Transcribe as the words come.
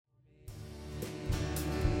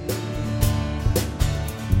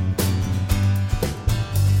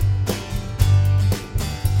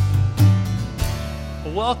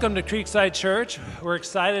welcome to Creekside Church. We're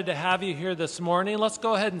excited to have you here this morning. Let's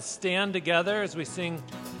go ahead and stand together as we sing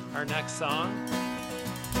our next song.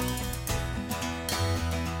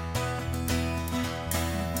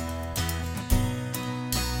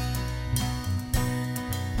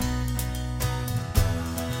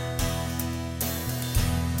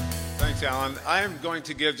 Thanks, Alan. I am going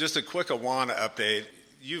to give just a quick Awana update.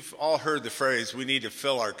 You've all heard the phrase, we need to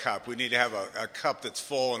fill our cup. We need to have a cup that's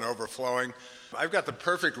full and overflowing. I've got the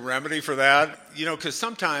perfect remedy for that. You know, because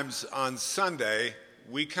sometimes on Sunday,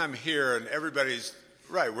 we come here and everybody's,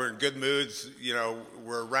 right, we're in good moods. You know,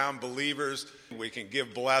 we're around believers. We can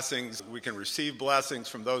give blessings. We can receive blessings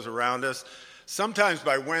from those around us. Sometimes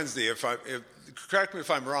by Wednesday, correct me if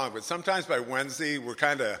I'm wrong, but sometimes by Wednesday, we're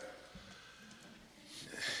kind of,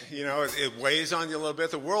 you know, it weighs on you a little bit.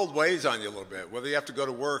 The world weighs on you a little bit, whether you have to go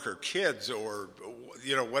to work or kids or,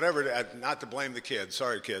 you know, whatever. Not to blame the kids.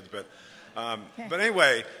 Sorry, kids. But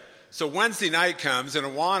anyway, so Wednesday night comes and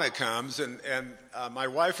Awana comes, and my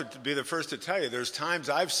wife would be the first to tell you, there's times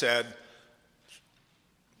I've said,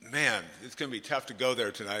 man, it's going to be tough to go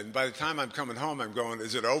there tonight. And by the time I'm coming home, I'm going,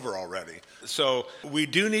 is it over already? So we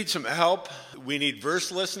do need some help. We need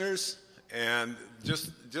verse listeners. And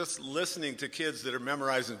just listening to kids that are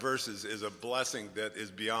memorizing verses is a blessing that is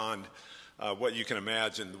beyond what you can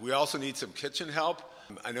imagine. We also need some kitchen help.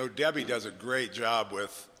 I know Debbie does a great job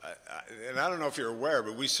with, and I don't know if you're aware,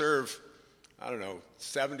 but we serve,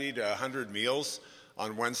 70 to 100 meals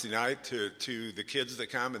on Wednesday night to the kids that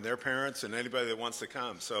come and their parents and anybody that wants to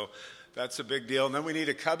come. So that's a big deal. And then we need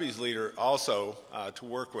a Cubbies leader also to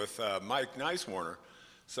work with Mike Nicewarner.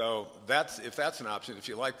 So if that's an option, if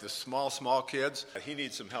you like the small kids, he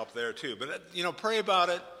needs some help there too. But, you know, pray about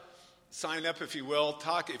it. Sign up if you will.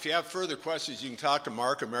 If you have further questions, you can talk to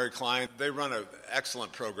Mark or Mary Klein. They run an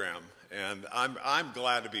excellent program, and I'm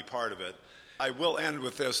glad to be part of it. I will end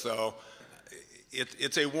with this, though.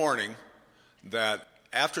 It's a warning that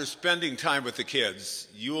after spending time with the kids,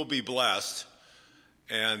 you will be blessed,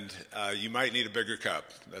 and you might need a bigger cup.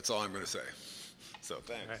 That's all I'm going to say. So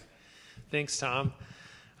thanks. All right. Thanks, Tom.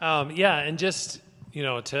 And just, you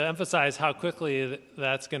know, to emphasize how quickly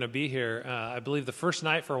that's going to be here, I believe the first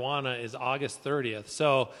night for Awana is August 30th.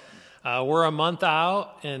 So we're a month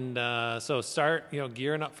out, and so start, you know,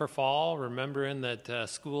 gearing up for fall, remembering that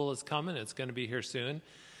school is coming. It's going to be here soon.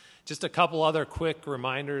 Just a couple other quick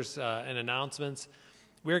reminders and announcements.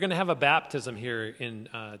 We're going to have a baptism here in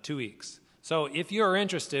 2 weeks. So if you're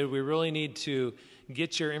interested, we really need to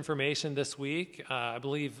get your information this week. I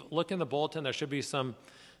believe, look in the bulletin, there should be some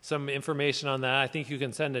information on that. I think you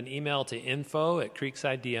can send an email to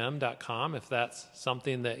info@creeksidedm.com if that's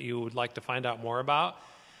something that you would like to find out more about.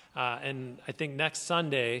 And I think next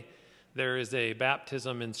Sunday, there is a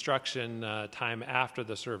baptism instruction time after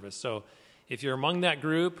the service. So if you're among that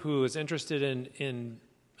group who is interested in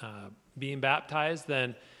being baptized,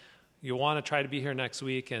 then you'll want to try to be here next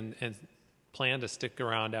week and plan to stick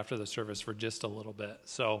around after the service for just a little bit.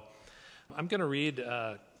 So I'm going to read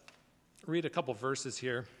a couple verses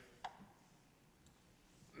here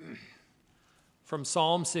from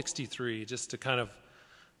Psalm 63, just to kind of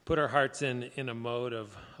put our hearts in a mode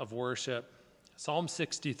of worship. Psalm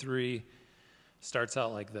 63 starts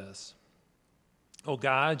out like this. O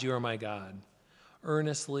God, you are my God.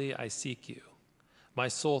 Earnestly I seek you. My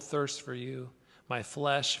soul thirsts for you. My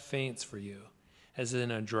flesh faints for you, as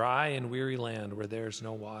in a dry and weary land where there is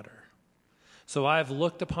no water. So I have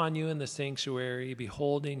looked upon you in the sanctuary,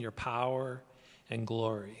 beholding your power and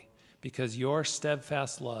glory, because your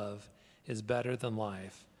steadfast love is better than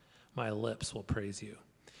life. My lips will praise you.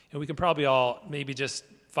 And we can probably all maybe just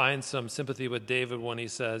find some sympathy with David when he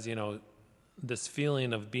says, you know, this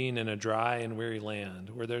feeling of being in a dry and weary land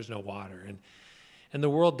where there's no water. And the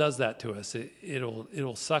world does that to us.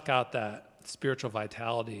 It'll suck out that spiritual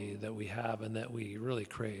vitality that we have and that we really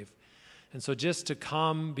crave. And so just to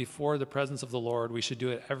come before the presence of the Lord, we should do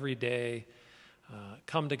it every day.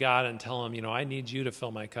 Come to God and tell him, you know, I need you to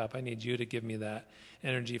fill my cup. I need you to give me that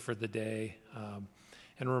energy for the day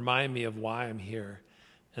and remind me of why I'm here.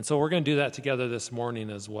 And so we're going to do that together this morning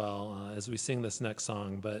as well as we sing this next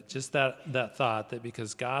song. But just that thought that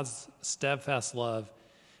because God's steadfast love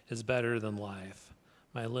is better than life,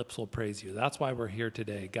 my lips will praise you. That's why we're here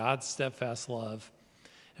today. God's steadfast love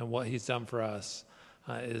and what he's done for us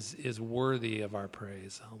is worthy of our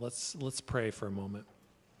praise. Let's pray for a moment.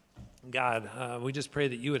 God, we just pray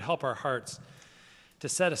that you would help our hearts to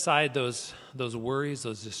set aside those worries,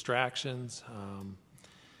 those distractions,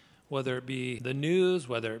 whether it be the news,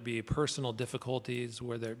 whether it be personal difficulties,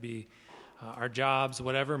 whether it be our jobs,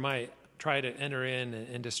 whatever might try to enter in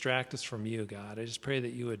and distract us from you, God. I just pray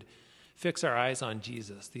that you would fix our eyes on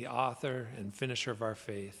Jesus, the author and finisher of our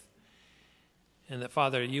faith. And that,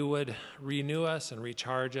 Father, you would renew us and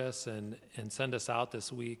recharge us and send us out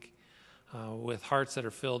this week with hearts that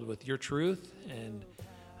are filled with your truth and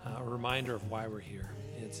a reminder of why we're here.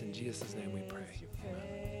 It's in Jesus' name we pray.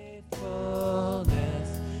 Amen.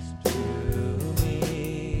 Faithfulness to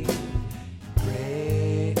me.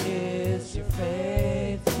 Great is your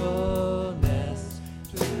faithfulness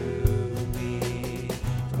to me.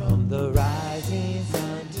 From the rising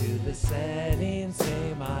sun to the setting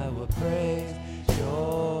same, I will praise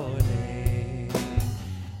your name.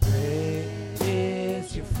 Great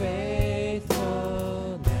is your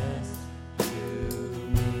faithfulness to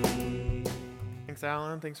me. Thanks,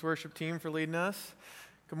 Alan. Thanks, worship team, for leading us.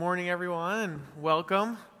 Good morning, everyone.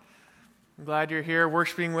 Welcome. I'm glad you're here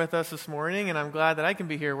worshiping with us this morning, and I'm glad that I can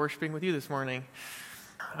be here worshiping with you this morning.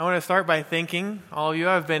 I want to start by thanking all of you.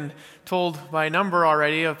 I've been told by a number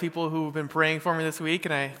already of people who've been praying for me this week,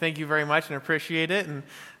 and I thank you very much and appreciate it, and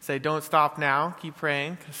say don't stop now. Keep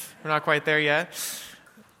praying, because we're not quite there yet.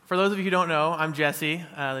 For those of you who don't know, I'm Jesse,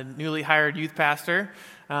 the newly hired youth pastor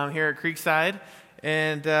here at Creekside,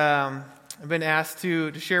 and I've been asked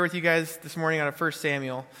to share with you guys this morning out of 1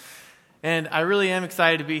 Samuel. And I really am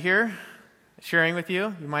excited to be here sharing with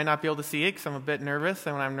you. You might not be able to see it because I'm a bit nervous,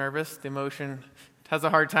 and when I'm nervous, the emotion has a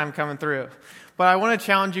hard time coming through. But I want to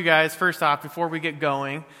challenge you guys, first off, before we get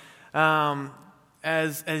going,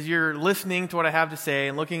 as you're listening to what I have to say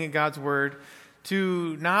and looking at God's Word,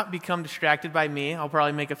 to not become distracted by me. I'll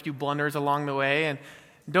probably make a few blunders along the way, and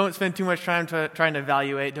don't spend too much time trying to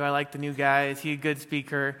evaluate, do I like the new guy? Is he a good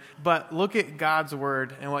speaker? But look at God's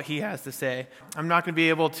Word and what He has to say. I'm not going to be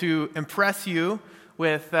able to impress you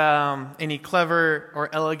with any clever or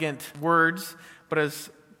elegant words, but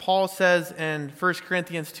as Paul says in 1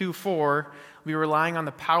 Corinthians 2:4, we're relying on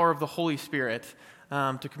the power of the Holy Spirit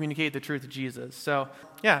to communicate the truth of Jesus. So,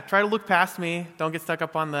 yeah, try to look past me. Don't get stuck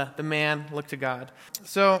up on the man. Look to God.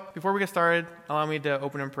 So, before we get started, allow me to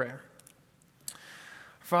open in prayer.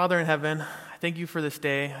 Father in heaven, I thank you for this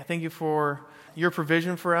day. I thank you for your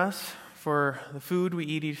provision for us, for the food we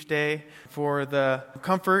eat each day, for the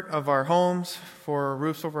comfort of our homes, for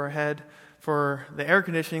roofs over our head, for the air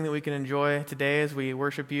conditioning that we can enjoy today as we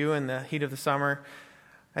worship you in the heat of the summer.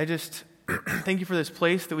 I just thank you for this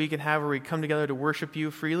place that we can have where we come together to worship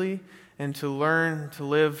you freely and to learn to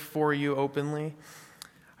live for you openly.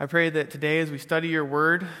 I pray that today as we study your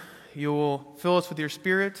word, you will fill us with your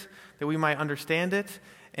spirit, that we might understand it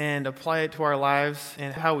and apply it to our lives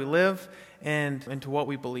and how we live and to what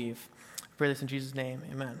we believe. I pray this in Jesus' name.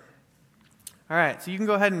 Amen. All right, so you can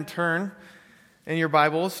go ahead and turn in your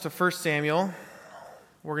Bibles to 1 Samuel.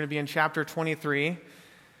 We're going to be in chapter 23.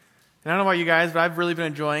 And I don't know about you guys, but I've really been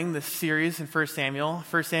enjoying this series in 1 Samuel.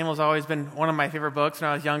 1 Samuel has always been one of my favorite books when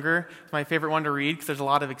I was younger. It's my favorite one to read because there's a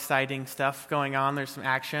lot of exciting stuff going on. There's some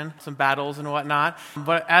action, some battles and whatnot.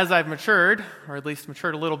 But as I've matured, or at least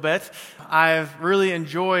matured a little bit, I've really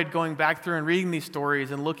enjoyed going back through and reading these stories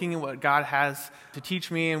and looking at what God has to teach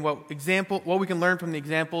me and what we can learn from the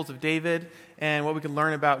examples of David and what we can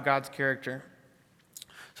learn about God's character.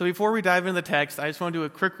 So before we dive into the text, I just want to do a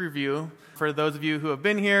quick review for those of you who have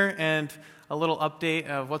been here and a little update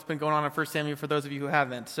of what's been going on in 1 Samuel for those of you who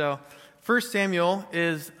haven't. So 1 Samuel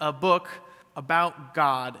is a book about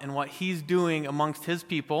God and what he's doing amongst his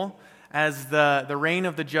people as the reign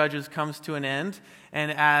of the judges comes to an end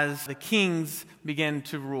and as the kings begin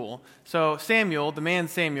to rule. So Samuel, the man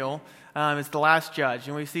Samuel, is the last judge.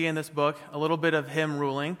 And we see in this book a little bit of him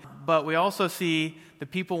ruling, but we also see the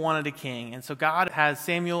people wanted a king. And so God has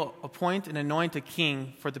Samuel appoint and anoint a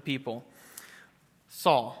king for the people,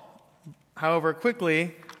 Saul. However,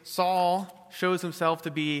 quickly, Saul shows himself to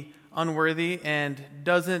be unworthy and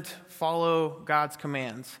doesn't follow God's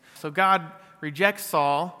commands. So God rejects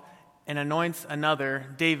Saul and anoints another,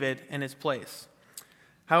 David, in his place.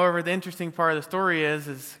 However, the interesting part of the story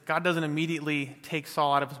is God doesn't immediately take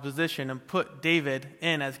Saul out of his position and put David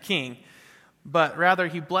in as king, but rather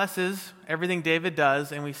he blesses everything David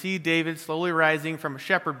does, and we see David slowly rising from a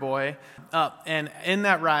shepherd boy up. And in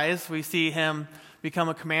that rise, we see him become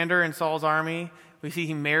a commander in Saul's army. We see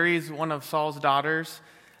he marries one of Saul's daughters,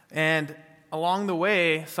 and along the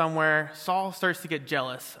way somewhere, Saul starts to get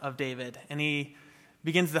jealous of David, and he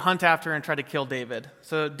begins to hunt after and try to kill David.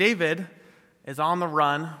 So David is on the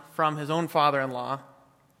run from his own father-in-law.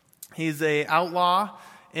 He's an outlaw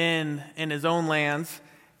in his own lands.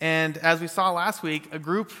 And as we saw last week, a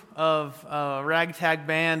group of ragtag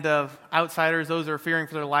band of outsiders, those who are fearing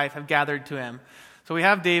for their life, have gathered to him. So we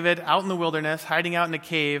have David out in the wilderness, hiding out in a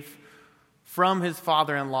cave from his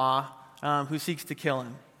father-in-law who seeks to kill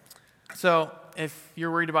him. So if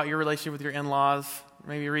you're worried about your relationship with your in-laws,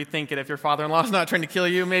 maybe rethink it. If your father-in-law is not trying to kill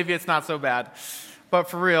you, maybe it's not so bad. But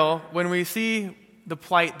for real, when we see the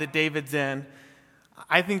plight that David's in,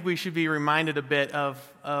 I think we should be reminded a bit of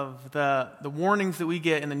the warnings that we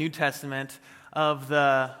get in the New Testament of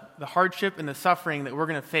the hardship and the suffering that we're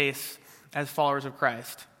going to face as followers of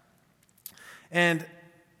Christ. And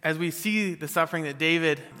as we see the suffering that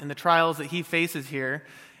David and the trials that he faces here,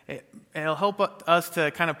 it'll help us to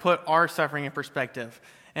kind of put our suffering in perspective.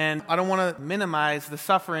 And I don't want to minimize the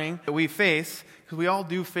suffering that we face, because we all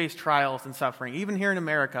do face trials and suffering. Even here in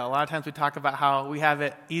America, a lot of times we talk about how we have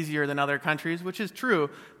it easier than other countries, which is true,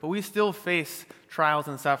 but we still face trials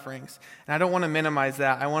and sufferings. And I don't want to minimize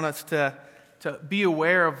that. I want us to be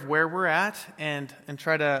aware of where we're at and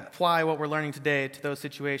try to apply what we're learning today to those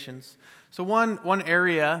situations. So one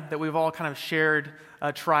area that we've all kind of shared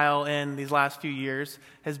a trial in these last few years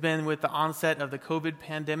has been with the onset of the COVID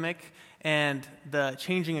pandemic and the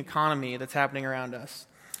changing economy that's happening around us.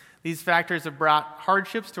 These factors have brought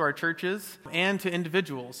hardships to our churches and to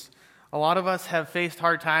individuals. A lot of us have faced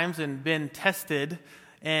hard times and been tested,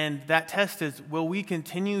 and that test is, will we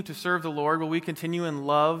continue to serve the Lord? Will we continue in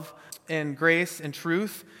love and grace and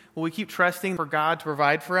truth? Will we keep trusting for God to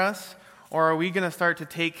provide for us? Or are we going to start to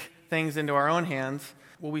take things into our own hands?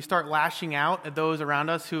 Will we start lashing out at those around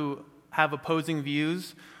us who have opposing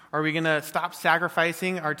views? Are we going to stop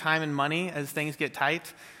sacrificing our time and money as things get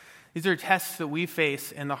tight? These are tests that we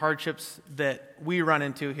face and the hardships that we run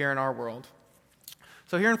into here in our world.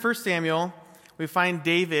 So here in 1 Samuel, we find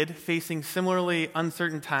David facing similarly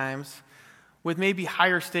uncertain times with maybe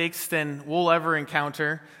higher stakes than we'll ever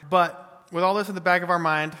encounter. But with all this in the back of our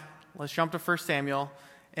mind, let's jump to 1 Samuel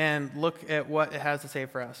and look at what it has to say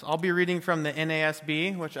for us. I'll be reading from the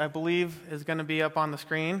NASB, which I believe is going to be up on the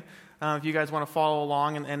screen if you guys want to follow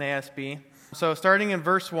along in the NASB. So starting in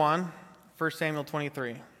verse 1, 1 Samuel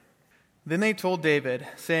 23. Then they told David,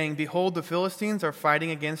 saying, "Behold, the Philistines are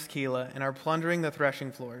fighting against Keilah and are plundering the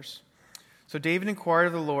threshing floors." So David inquired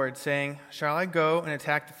of the Lord, saying, "Shall I go and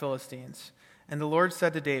attack the Philistines?" And the Lord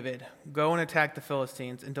said to David, "Go and attack the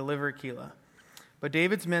Philistines and deliver Keilah." But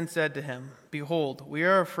David's men said to him, "Behold, we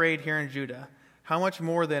are afraid here in Judah. How much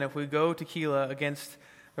more then if we go to Keilah against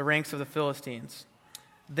the ranks of the Philistines?"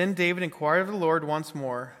 Then David inquired of the Lord once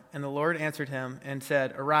more, and the Lord answered him and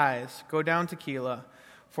said, "Arise, go down to Keilah,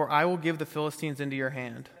 for I will give the Philistines into your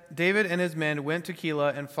hand." David and his men went to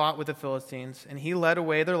Keilah and fought with the Philistines, and he led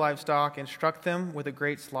away their livestock and struck them with a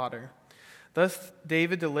great slaughter. Thus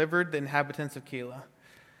David delivered the inhabitants of Keilah.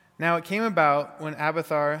 Now it came about, when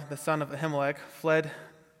Abiathar, the son of Ahimelech, fled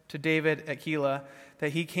to David at Keilah,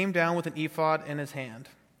 that he came down with an ephod in his hand.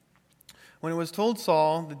 When it was told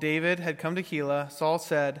Saul that David had come to Keilah, Saul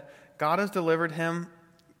said, "God has delivered him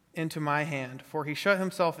into my hand, for he shut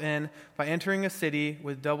himself in by entering a city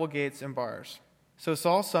with double gates and bars." So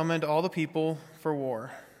Saul summoned all the people for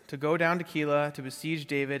war, to go down to Keilah to besiege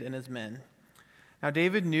David and his men. Now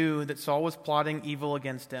David knew that Saul was plotting evil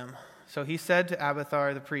against him. So he said to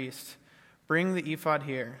Abiathar the priest, "Bring the ephod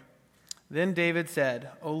here." Then David said,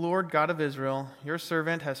 "O Lord God of Israel, your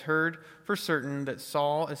servant has heard for certain that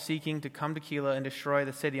Saul is seeking to come to Keilah and destroy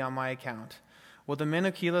the city on my account. Will the men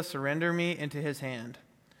of Keilah surrender me into his hand?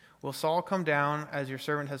 Will Saul come down as your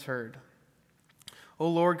servant has heard? O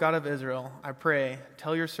Lord God of Israel, I pray,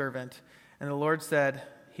 tell your servant." And the Lord said,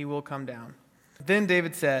 "He will come down." Then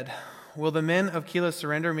David said, "Will the men of Keilah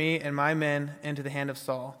surrender me and my men into the hand of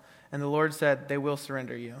Saul?" And the Lord said, "They will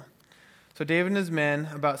surrender you." So David and his men,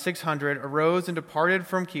 about 600, arose and departed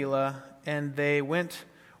from Keilah, and they went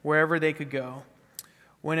wherever they could go.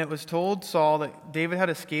 When it was told Saul that David had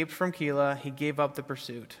escaped from Keilah, he gave up the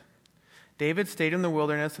pursuit. David stayed in the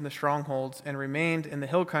wilderness and the strongholds, and remained in the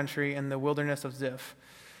hill country and the wilderness of Ziph.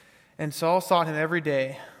 And Saul sought him every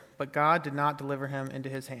day, but God did not deliver him into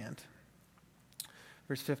his hand.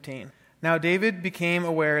 Verse 15. Now David became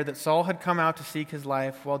aware that Saul had come out to seek his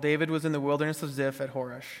life, while David was in the wilderness of Ziph at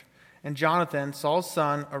Horesh. And Jonathan, Saul's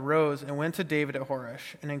son, arose and went to David at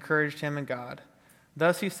Horesh, and encouraged him in God.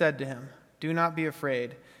 Thus he said to him, "Do not be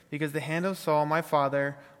afraid, because the hand of Saul my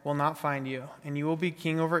father will not find you, and you will be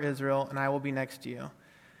king over Israel, and I will be next to you.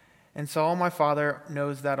 And Saul my father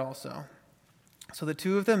knows that also." So the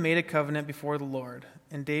two of them made a covenant before the Lord,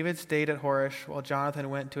 and David stayed at Horesh while Jonathan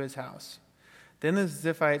went to his house. Then the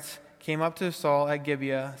Ziphites came up to Saul at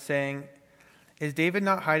Gibeah, saying, "Is David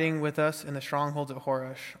not hiding with us in the strongholds of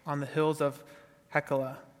Horesh, on the hills of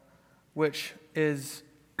Hachilah, which is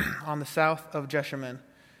on the south of Jeshimon?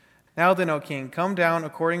 Now then, O king, come down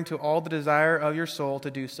according to all the desire of your soul to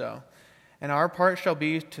do so, and our part shall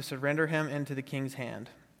be to surrender him into the king's hand."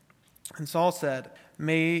 And Saul said,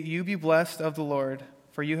 "May you be blessed of the Lord,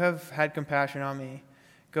 for you have had compassion on me.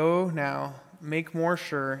 Go now, make more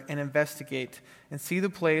sure, and investigate, and see the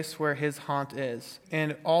place where his haunt is,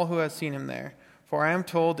 and all who have seen him there. For I am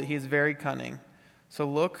told that he is very cunning. So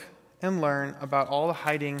look and learn about all the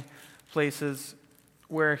hiding places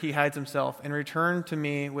where he hides himself, and return to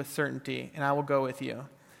me with certainty, and I will go with you.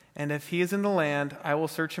 And if he is in the land, I will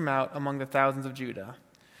search him out among the thousands of Judah."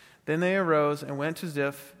 Then they arose and went to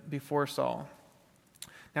Ziph before Saul.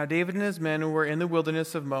 Now David and his men were in the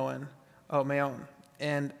wilderness of Maon,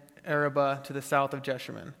 and Arabah to the south of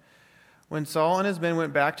Jeshimon. When Saul and his men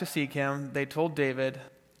went back to seek him, they told David,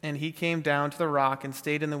 and he came down to the rock and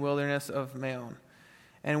stayed in the wilderness of Maon.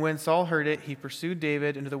 And when Saul heard it, he pursued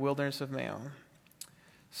David into the wilderness of Maon.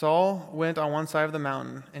 Saul went on one side of the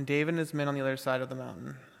mountain, and David and his men on the other side of the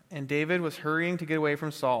mountain. And David was hurrying to get away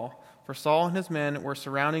from Saul, for Saul and his men were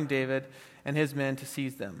surrounding David and his men to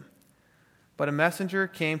seize them. But a messenger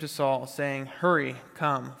came to Saul, saying, "Hurry,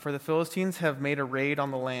 come, for the Philistines have made a raid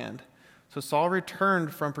on the land." So Saul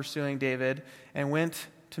returned from pursuing David and went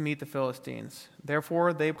to meet the Philistines.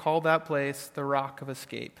 Therefore they called that place the Rock of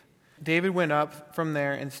Escape. David went up from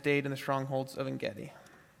there and stayed in the strongholds of En-Gedi.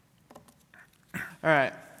 All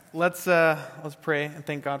right, let's pray and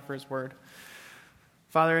thank God for his word.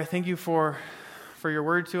 Father, I thank you for your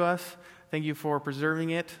word to us. Thank you for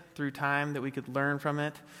preserving it through time that we could learn from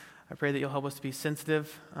it. I pray that you'll help us to be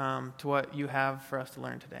sensitive to what you have for us to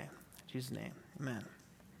learn today. In Jesus' name, amen.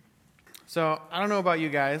 So I don't know about you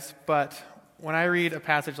guys, but when I read a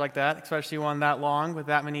passage like that, especially one that long with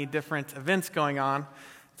that many different events going on,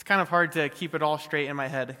 it's kind of hard to keep it all straight in my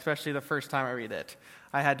head, especially the first time I read it.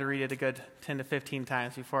 I had to read it a good 10 to 15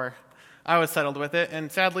 times before I was settled with it,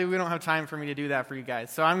 and sadly, we don't have time for me to do that for you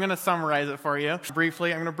guys. So I'm going to summarize it for you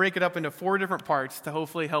briefly. I'm going to break it up into 4 different parts to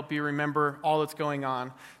hopefully help you remember all that's going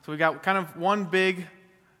on. So we got kind of one big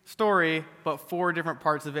story, but 4 different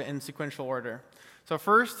parts of it in sequential order. So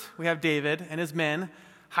first, we have David and his men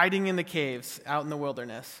hiding in the caves out in the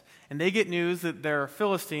wilderness, and they get news that there are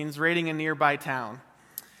Philistines raiding a nearby town.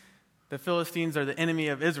 The Philistines are the enemy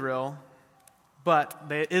of Israel, but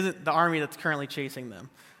it isn't the army that's currently chasing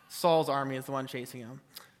them. Saul's army is the one chasing him.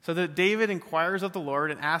 So that David inquires of the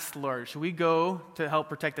Lord and asks the Lord, should we go to help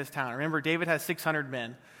protect this town? Remember, David has 600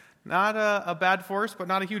 men. Not a bad force, but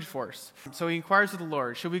not a huge force. So he inquires of the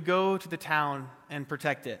Lord, should we go to the town and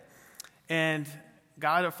protect it? And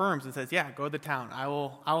God affirms and says, yeah, go to the town.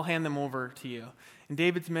 I'll hand them over to you. And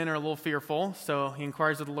David's men are a little fearful, so he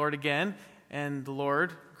inquires of the Lord again, and the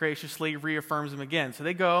Lord graciously reaffirms him again. So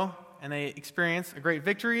they go, and they experience a great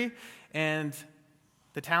victory, and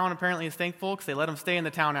the town apparently is thankful because they let him stay in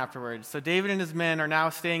the town afterwards. So David and his men are now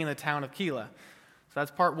staying in the town of Keilah. So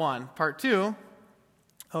that's part 1. Part 2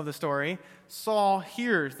 of the story, Saul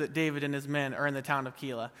hears that David and his men are in the town of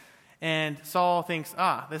Keilah. And Saul thinks,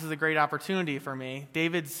 this is a great opportunity for me.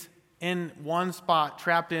 David's in one spot,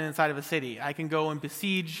 trapped inside of a city. I can go and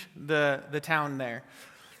besiege the town there.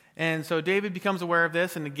 And so David becomes aware of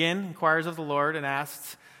this and again inquires of the Lord and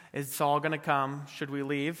asks, is Saul going to come? Should we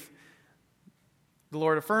leave? The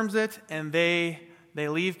Lord affirms it, and they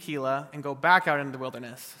leave Keilah and go back out into the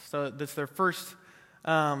wilderness. So that's their first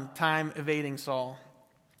time evading Saul.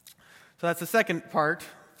 So that's the second part.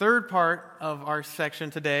 Third part of our section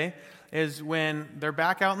today is when they're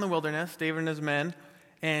back out in the wilderness, David and his men,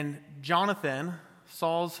 and Jonathan,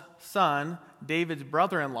 Saul's son, David's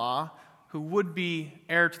brother-in-law, who would be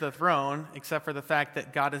heir to the throne, except for the fact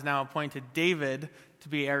that God has now appointed David to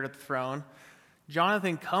be heir to the throne.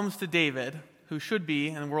 Jonathan comes to David, who should be,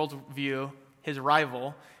 in the world's view, his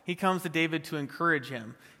rival. He comes to David to encourage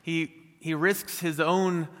him. He risks his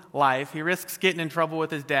own life. He risks getting in trouble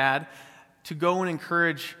with his dad to go and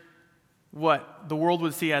encourage what the world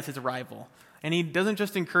would see as his rival. And he doesn't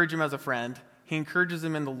just encourage him as a friend. He encourages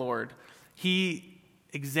him in the Lord. He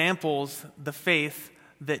examples the faith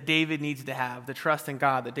that David needs to have, the trust in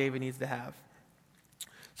God that David needs to have.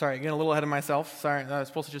 Sorry, getting a little ahead of myself. Sorry, I was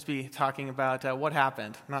supposed to just be talking about what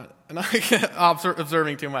happened, not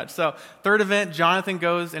observing too much. So, third event, Jonathan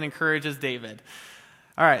goes and encourages David.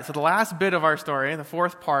 All right, so the last bit of our story, the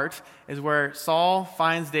 4th part, is where Saul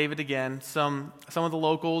finds David again. Some of the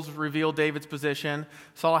locals reveal David's position.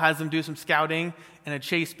 Saul has them do some scouting, and a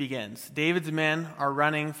chase begins. David's men are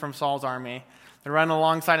running from Saul's army. They're running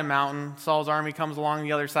alongside a mountain. Saul's army comes along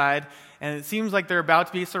the other side, and it seems like they're about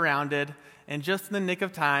to be surrounded. And just in the nick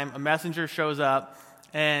of time, a messenger shows up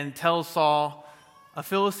and tells Saul, a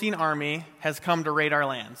Philistine army has come to raid our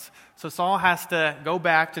lands. So Saul has to go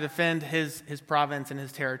back to defend his province and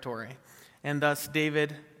his territory. And thus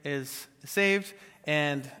David is saved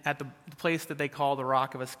and at the place that they call the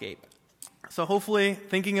Rock of Escape. So hopefully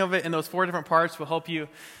thinking of it in those 4 different parts will help you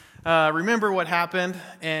remember what happened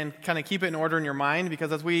and kind of keep it in order in your mind,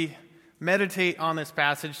 because as we meditate on this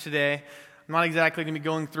passage today, I'm not exactly going to be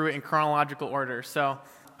going through it in chronological order. So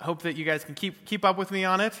I hope that you guys can keep up with me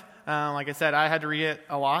on it. Like I said, I had to read it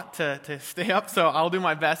a lot to stay up, so I'll do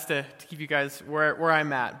my best to keep you guys where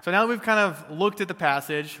I'm at. So now that we've kind of looked at the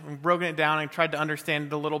passage, we've broken it down and tried to understand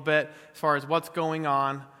it a little bit as far as what's going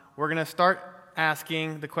on, we're going to start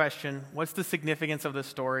asking the question, what's the significance of this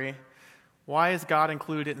story? Why is God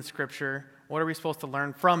included in Scripture? What are we supposed to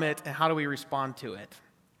learn from it, and how do we respond to it?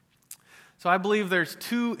 So I believe there's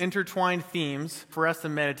 2 intertwined themes for us to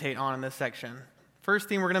meditate on in this section. First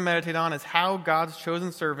theme we're going to meditate on is how God's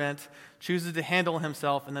chosen servant chooses to handle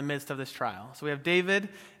himself in the midst of this trial. So we have David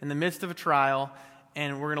in the midst of a trial,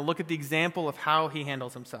 and we're going to look at the example of how he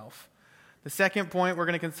handles himself. The second point we're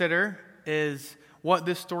going to consider is what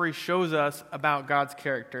this story shows us about God's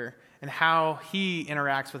character and how he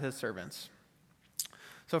interacts with his servants.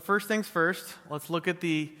 So first things first, let's look at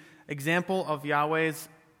the example of Yahweh's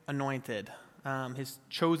anointed, his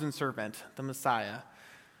chosen servant, the Messiah.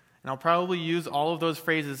 And I'll probably use all of those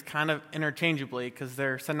phrases kind of interchangeably because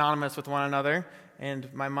they're synonymous with one another,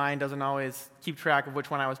 and my mind doesn't always keep track of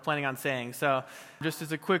which one I was planning on saying. So just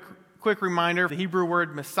as a quick reminder, the Hebrew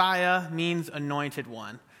word Messiah means anointed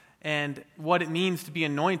one. And what it means to be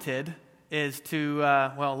anointed is to,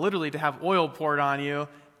 literally to have oil poured on you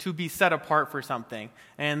to be set apart for something.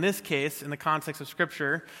 And in this case, in the context of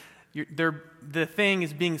Scripture, the thing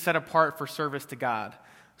is being set apart for service to God.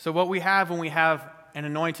 So what we have when we have an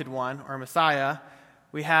anointed one, or Messiah,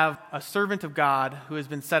 we have a servant of God who has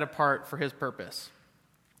been set apart for his purpose.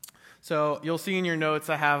 So you'll see in your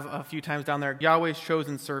notes, I have a few times down there, Yahweh's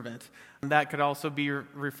chosen servant. And that could also be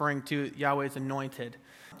referring to Yahweh's anointed.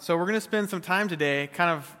 So we're going to spend some time today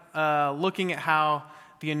kind of looking at how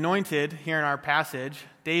the anointed here in our passage,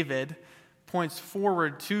 David, points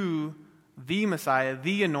forward to the Messiah,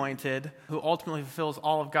 the anointed, who ultimately fulfills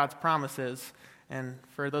all of God's promises. And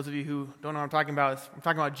for those of you who don't know what I'm talking about, I'm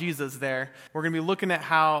talking about Jesus there. We're going to be looking at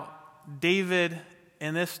how David,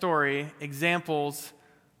 in this story, examples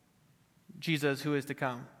Jesus who is to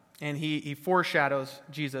come. And he foreshadows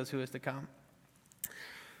Jesus who is to come.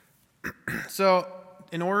 So,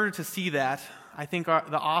 in order to see that, I think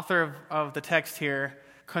the author of the text here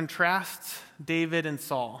contrasts David and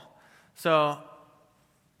Saul. So,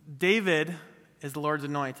 David is the Lord's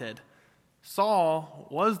anointed. Saul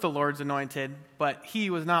was the Lord's anointed, but he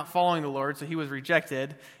was not following the Lord, so he was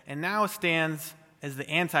rejected, and now stands as the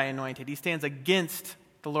anti-anointed. He stands against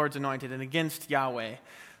the Lord's anointed and against Yahweh.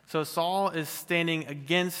 So Saul is standing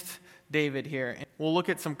against David here. We'll look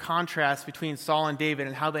at some contrast between Saul and David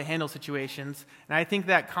and how they handle situations, and I think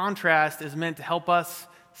that contrast is meant to help us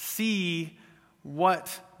see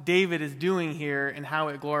what David is doing here and how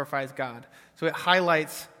it glorifies God. So it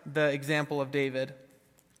highlights the example of David.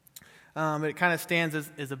 It kind of stands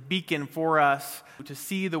as a beacon for us to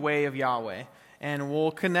see the way of Yahweh. And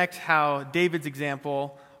we'll connect how David's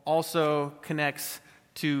example also connects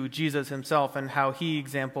to Jesus himself and how he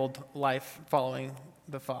exampled life following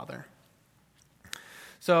the Father.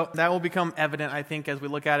 So that will become evident, I think, as we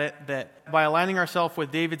look at it, that by aligning ourselves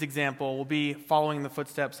with David's example, we'll be following the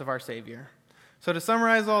footsteps of our Savior. So to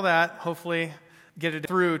summarize all that, hopefully get it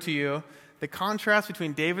through to you, the contrast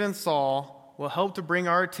between David and Saul will help to bring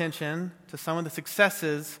our attention to some of the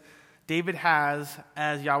successes David has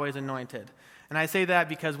as Yahweh's anointed. And I say that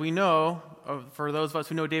because we know, for those of us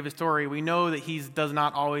who know David's story, we know that he does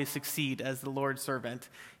not always succeed as the Lord's servant.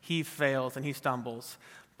 He fails and he stumbles.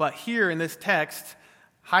 But here in this text,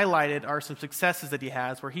 highlighted are some successes that he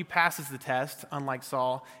has where he passes the test, unlike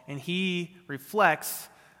Saul, and he reflects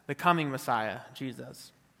the coming Messiah,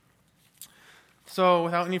 Jesus. So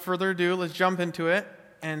without any further ado, let's jump into it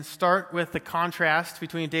and start with the contrast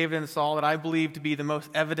between David and Saul that I believe to be the most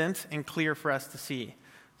evident and clear for us to see.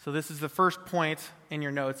 So this is the first point in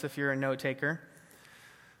your notes if you're a note taker.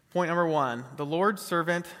 Point number 1, the Lord's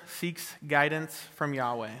servant seeks guidance from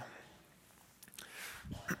Yahweh.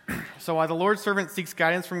 So while the Lord's servant seeks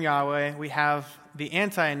guidance from Yahweh, we have the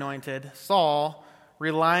anti-anointed, Saul,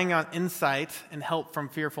 relying on insight and help from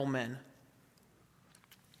fearful men.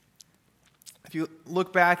 If you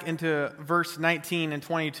look back into verse 19 and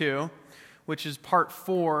 22, which is part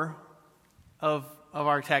 4 of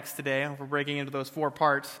our text today, we're breaking into those 4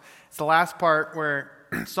 parts. It's the last part where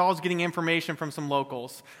Saul's getting information from some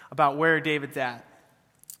locals about where David's at.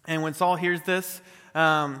 And when Saul hears this,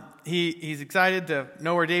 he's excited to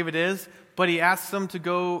know where David is, but he asks them to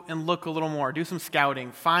go and look a little more, do some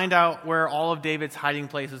scouting, find out where all of David's hiding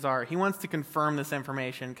places are. He wants to confirm this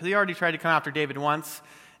information because he already tried to come after David once,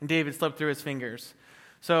 and David slipped through his fingers.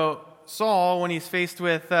 So Saul, when he's faced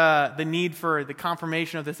with the need for the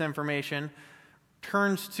confirmation of this information,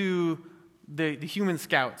 turns to the human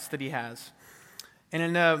scouts that he has. And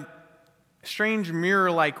in a strange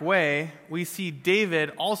mirror-like way, we see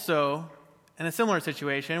David also in a similar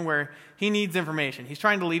situation where he needs information. He's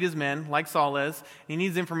trying to lead his men, like Saul is, and he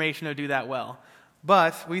needs information to do that well.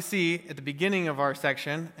 But we see at the beginning of our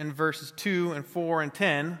section, in verses 2 and 4 and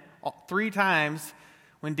 10, 3 times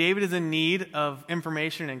when David is in need of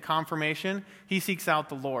information and confirmation, he seeks out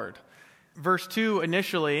the Lord. Verse 2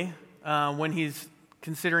 initially, when he's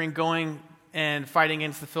considering going and fighting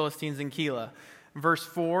against the Philistines in Keilah. Verse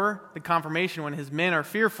 4, the confirmation when his men are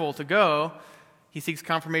fearful to go, he seeks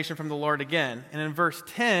confirmation from the Lord again. And in verse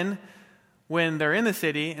 10, when they're in the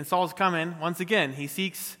city and Saul's coming, once again, he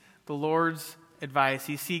seeks the Lord's advice.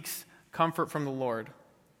 He seeks comfort from the Lord.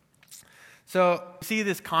 So you see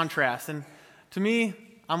this contrast. And to me,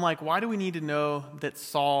 I'm like, why do we need to know that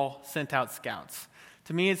Saul sent out scouts?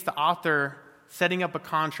 To me, it's the author setting up a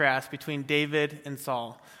contrast between David and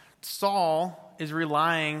Saul. Saul is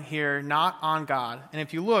relying here not on God. And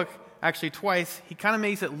if you look, actually twice, he kind of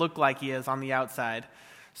makes it look like he is on the outside.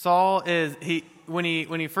 Saul is, when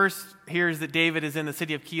he first hears that David is in the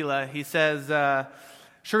city of Keilah, he says,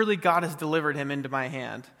 surely God has delivered him into my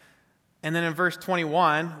hand. And then in verse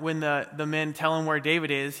 21, when the men tell him where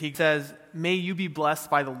David is, he says, may you be blessed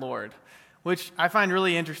by the Lord. Which I find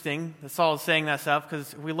really interesting that Saul is saying that stuff,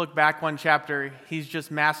 because if we look back one chapter, he's just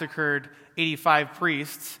massacred 85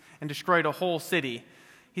 priests and destroyed a whole city.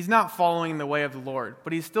 He's not following the way of the Lord,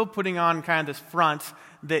 but he's still putting on kind of this front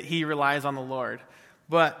that he relies on the Lord.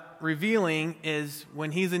 But revealing is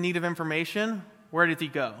when he's in need of information, where does he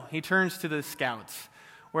go? He turns to the scouts.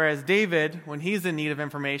 Whereas David, when he's in need of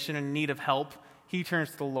information and in need of help, he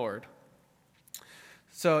turns to the Lord.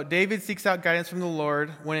 So David seeks out guidance from the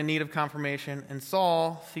Lord when in need of confirmation, and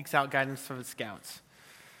Saul seeks out guidance from the scouts.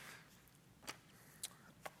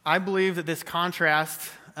 I believe that this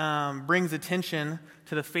contrast brings attention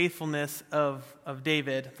to the faithfulness of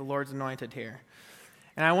David, the Lord's anointed here.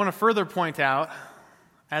 And I want to further point out,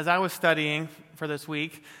 as I was studying for this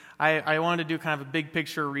week, I wanted to do kind of a big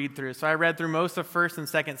picture read through. So I read through most of 1 and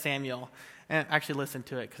 2 Samuel, and actually listened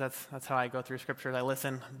to it, because that's how I go through scriptures. I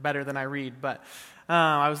listen better than I read. But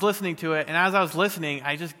I was listening to it, and as I was listening,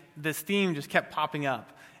 this theme just kept popping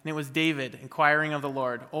up. And it was David inquiring of the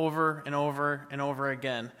Lord over and over and over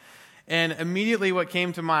again. And immediately what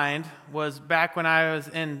came to mind was back when I was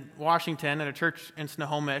in Washington at a church in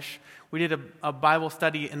Snohomish, we did a Bible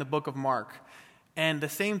study in the book of Mark. And the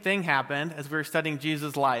same thing happened as we were studying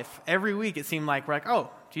Jesus' life. Every week it seemed like we're like, oh,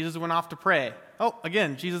 Jesus went off to pray. Oh,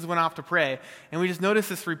 again, Jesus went off to pray. And we just noticed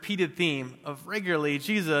this repeated theme of regularly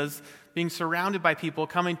Jesus being surrounded by people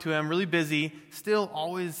coming to him, really busy, still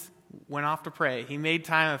always went off to pray. He made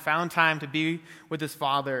time and found time to be with his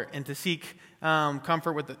Father and to seek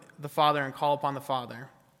comfort with the Father and call upon the Father.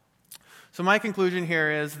 So my conclusion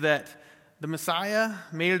here is that the Messiah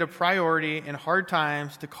made it a priority in hard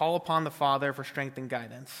times to call upon the Father for strength and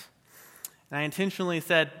guidance. And I intentionally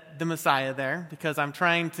said the Messiah there because I'm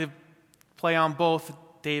trying to play on both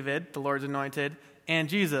David, the Lord's anointed, and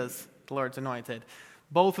Jesus, the Lord's anointed.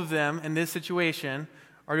 Both of them in this situation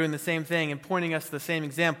are doing the same thing and pointing us to the same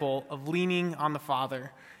example of leaning on the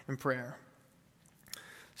Father in prayer.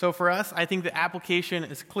 So for us, I think the application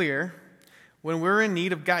is clear. When we're in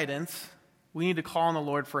need of guidance, we need to call on the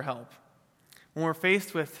Lord for help. When we're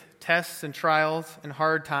faced with tests and trials and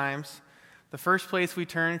hard times, the first place we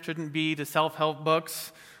turn shouldn't be to self-help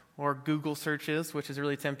books or Google searches, which is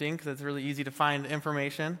really tempting because it's really easy to find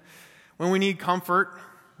information. When we need comfort,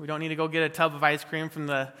 we don't need to go get a tub of ice cream from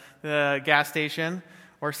the gas station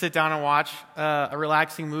or sit down and watch a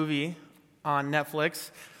relaxing movie on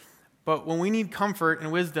Netflix. But when we need comfort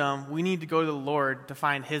and wisdom, we need to go to the Lord to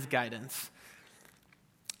find his guidance.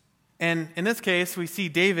 And in this case, we see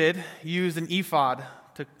David use an ephod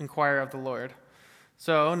to inquire of the Lord.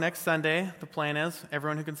 So next Sunday, the plan is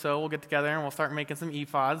everyone who can sew will get together and we'll start making some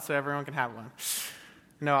ephods so everyone can have one.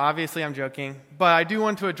 No, obviously I'm joking. But I do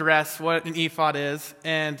want to address what an ephod is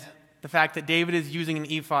and the fact that David is using an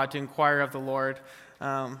ephod to inquire of the Lord.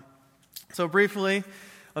 So briefly,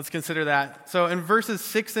 let's consider that. So in verses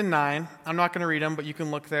 6 and 9, I'm not going to read them, but you can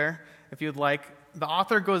look there if you'd like. The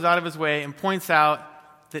author goes out of his way and points out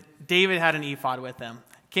that David had an ephod with him.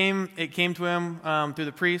 It came to him through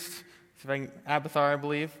the priest. Abiathar, I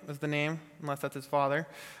believe, is the name, unless that's his father.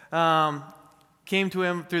 Came to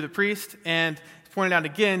him through the priest, and pointed out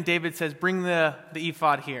again, David says, bring the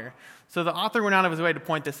ephod here. So the author went out of his way to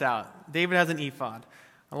point this out. David has an ephod.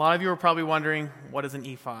 A lot of you are probably wondering, what is an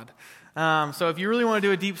ephod? So if you really want to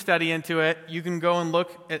do a deep study into it, you can go and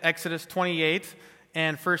look at Exodus 28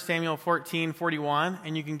 and 1 Samuel 14:41,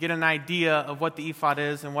 and you can get an idea of what the ephod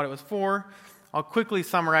is and what it was for. I'll quickly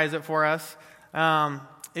summarize it for us.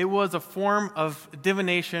 It was a form of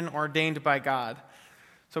divination ordained by God.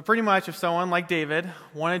 So pretty much if someone like David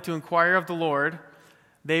wanted to inquire of the Lord,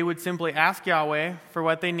 they would simply ask Yahweh for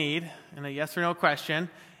what they need in a yes or no question,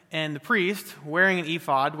 and the priest, wearing an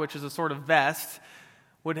ephod, which is a sort of vest,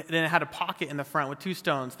 then it had a pocket in the front with 2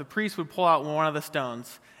 stones. The priest would pull out one of the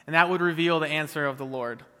stones, and that would reveal the answer of the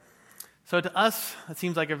Lord. So to us, it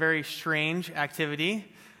seems like a very strange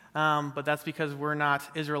activity, but that's because we're not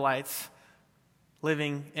Israelites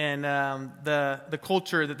living in the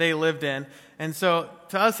culture that they lived in. And so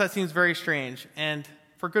to us, that seems very strange, and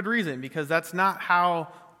for good reason, because that's not how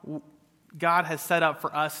God has set up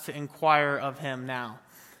for us to inquire of him now.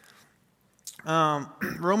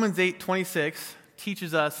 Romans 8:26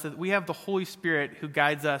 teaches us that we have the Holy Spirit who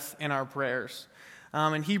guides us in our prayers.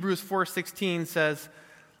 And Hebrews 4:16 says,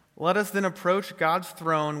 "Let us then approach God's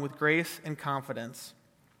throne with grace and confidence,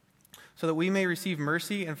 so that we may receive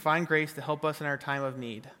mercy and find grace to help us in our time of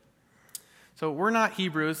need." So we're not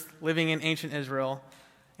Hebrews living in ancient Israel,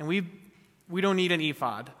 and we don't need an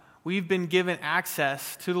ephod. We've been given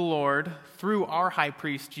access to the Lord through our high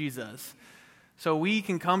priest, Jesus. So we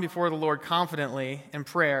can come before the Lord confidently in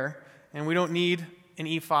prayer, and we don't need an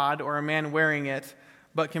ephod or a man wearing it,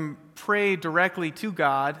 but can pray directly to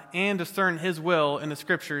God and discern his will in the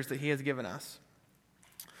scriptures that he has given us.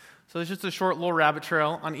 So it's just a short little rabbit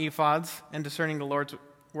trail on ephods and discerning the Lord's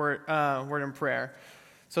word in prayer.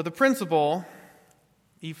 So the principle,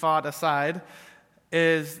 ephod aside,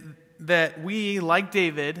 is that we, like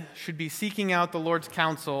David, should be seeking out the Lord's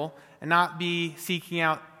counsel and not be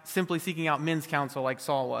simply seeking out men's counsel like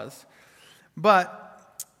Saul was. But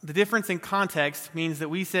the difference in context means that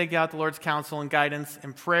we seek out the Lord's counsel and guidance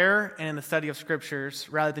in prayer and in the study of scriptures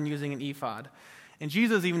rather than using an ephod. And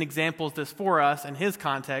Jesus even examples this for us in his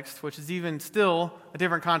context, which is even still a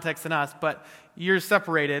different context than us, but years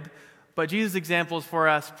separated. But Jesus examples for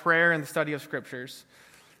us prayer and the study of scriptures.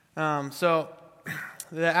 So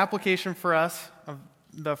the application for us of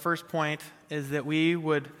the first point is that we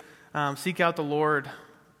would seek out the Lord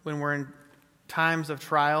when we're in times of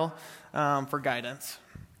trial for guidance.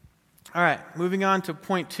 All right, moving on to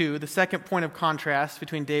point 2, the second point of contrast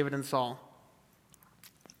between David and Saul.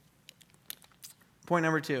 Point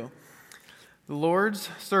number 2. The Lord's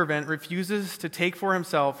servant refuses to take for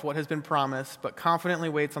himself what has been promised, but confidently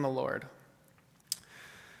waits on the Lord.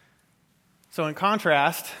 So in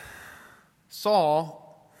contrast,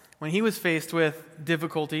 Saul, when he was faced with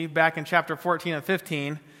difficulty back in chapter 14 and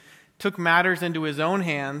 15, took matters into his own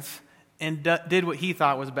hands and did what he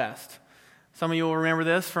thought was best. Some of you will remember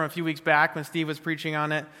this from a few weeks back when Steve was preaching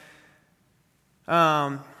on it.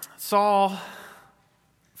 Saul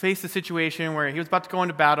faced a situation where he was about to go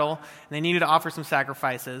into battle, and they needed to offer some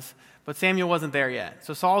sacrifices, but Samuel wasn't there yet.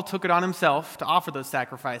 So Saul took it on himself to offer those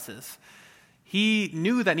sacrifices. He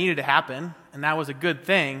knew that needed to happen, and that was a good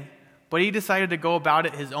thing, but he decided to go about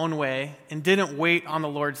it his own way and didn't wait on the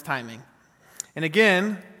Lord's timing. And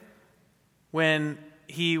again, when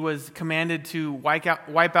he was commanded to wipe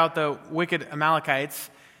out the wicked Amalekites,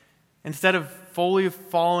 instead of fully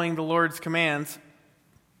following the Lord's commands,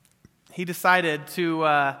 he decided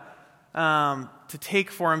to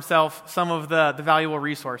take for himself some of the valuable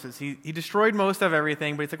resources. He destroyed most of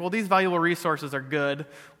everything, but he's like, well, these valuable resources are good.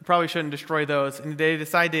 We probably shouldn't destroy those. And they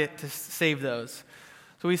decided to save those.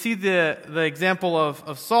 So we see the example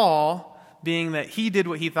of Saul being that he did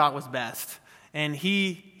what he thought was best. And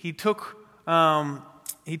he took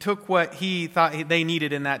what he thought they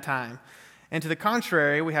needed in that time. And to the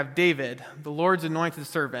contrary, we have David, the Lord's anointed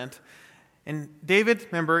servant. And David,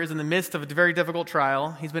 remember, is in the midst of a very difficult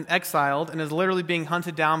trial. He's been exiled and is literally being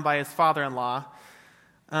hunted down by his father-in-law.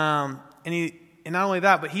 And not only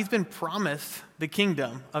that, but he's been promised the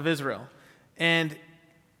kingdom of Israel and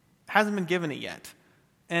hasn't been given it yet.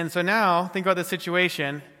 And so now, think about the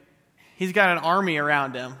situation. He's got an army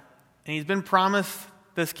around him, and he's been promised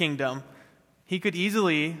this kingdom. He could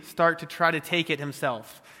easily start to try to take it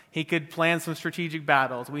himself. He could plan some strategic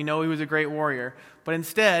battles. We know he was a great warrior. But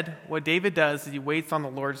instead, what David does is he waits on the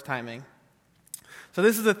Lord's timing. So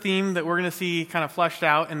this is a theme that we're going to see kind of fleshed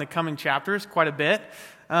out in the coming chapters quite a bit.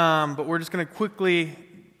 But we're just going to quickly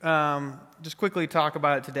talk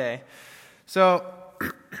about it today. So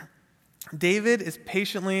David is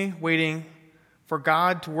patiently waiting for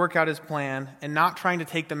God to work out his plan and not trying to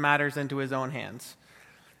take the matters into his own hands.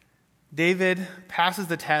 David passes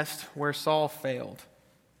the test where Saul failed.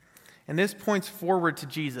 And this points forward to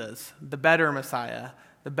Jesus, the better Messiah,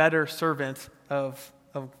 the better servant of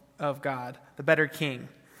God, the better king.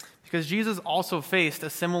 Because Jesus also faced a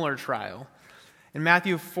similar trial. In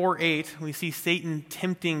Matthew 4:8, we see Satan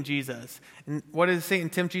tempting Jesus. And what does Satan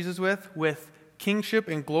tempt Jesus with? With kingship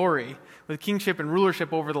and glory, with kingship and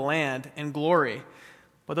rulership over the land and glory.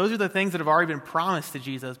 But those are the things that have already been promised to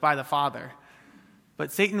Jesus by the Father.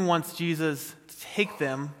 But Satan wants Jesus to take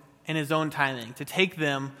them in his own timing, to take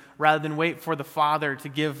them rather than wait for the Father to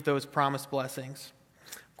give those promised blessings.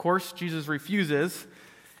 Of course, Jesus refuses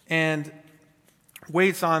and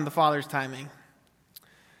waits on the Father's timing.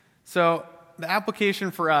 So the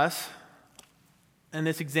application for us in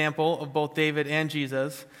this example of both David and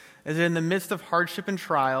Jesus is that in the midst of hardship and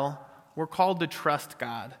trial, we're called to trust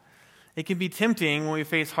God. It can be tempting when we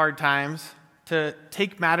face hard times to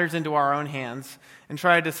take matters into our own hands and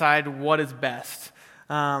try to decide what is best,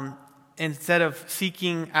 instead of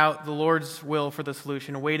seeking out the Lord's will for the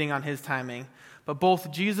solution and waiting on his timing. But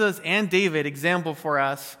both Jesus and David example for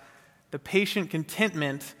us the patient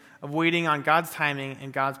contentment of waiting on God's timing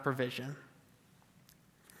and God's provision.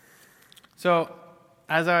 So,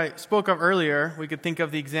 as I spoke of earlier, we could think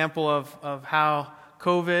of the example of how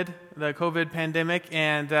the COVID pandemic,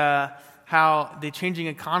 and how the changing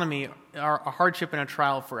economy are a hardship and a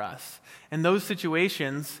trial for us. In those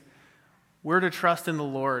situations, we're to trust in the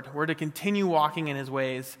Lord. We're to continue walking in his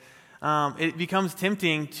ways. It becomes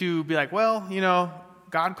tempting to be like, well,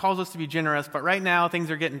 God calls us to be generous, but right now things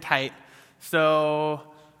are getting tight. So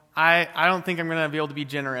I don't think I'm going to be able to be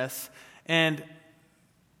generous. And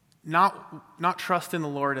not trust in the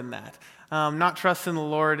Lord in that. Not trust in the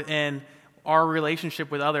Lord in our relationship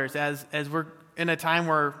with others, as we're in a time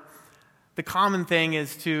where the common thing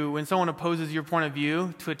is to, when someone opposes your point of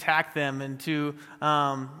view, to attack them and to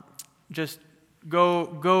just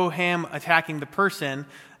go ham attacking the person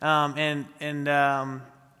and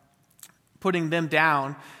putting them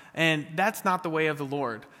down. And that's not the way of the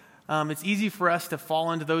Lord. It's easy for us to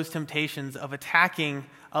fall into those temptations of attacking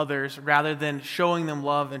others rather than showing them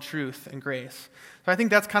love and truth and grace. So I think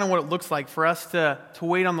that's kind of what it looks like for us to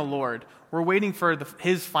wait on the Lord. We're waiting for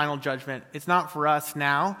his final judgment. It's not for us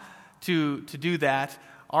now to do that.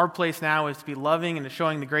 Our place now is to be loving and to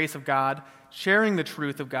showing the grace of God, sharing the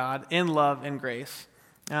truth of God in love and grace,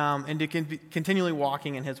 and to continually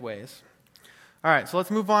walking in his ways. All right, so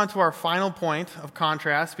let's move on to our final point of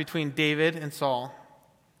contrast between David and Saul.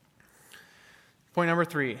 Point number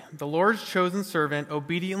 3, the Lord's chosen servant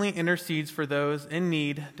obediently intercedes for those in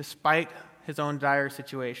need despite his own dire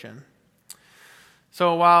situation.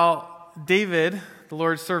 So while David, the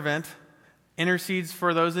Lord's servant, intercedes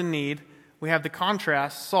for those in need, we have the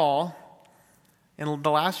contrast, Saul. In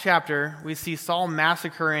the last chapter, we see Saul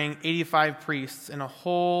massacring 85 priests in a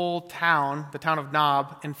whole town, the town of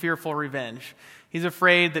Nob, in fearful revenge. He's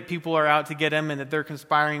afraid that people are out to get him and that they're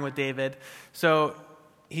conspiring with David. So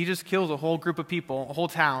he just kills a whole group of people, a whole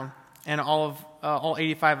town, and all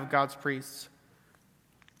 85 of God's priests.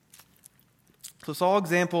 So Saul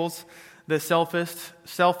examples the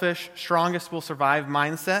selfish, strongest will survive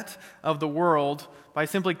mindset of the world by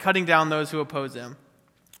simply cutting down those who oppose him.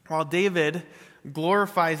 While David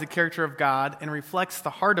glorifies the character of God and reflects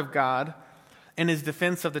the heart of God in his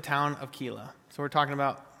defense of the town of Keilah. So we're talking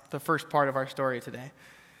about the first part of our story today.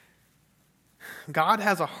 God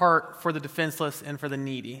has a heart for the defenseless and for the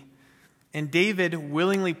needy. And David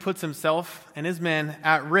willingly puts himself and his men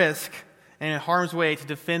at risk and in harm's way to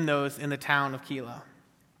defend those in the town of Keilah.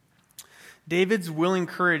 David's willing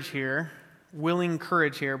courage here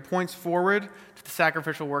points forward to the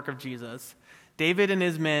sacrificial work of Jesus. David and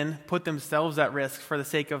his men put themselves at risk for the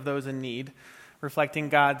sake of those in need, reflecting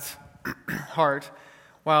God's heart,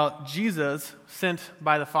 while Jesus, sent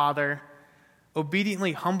by the Father,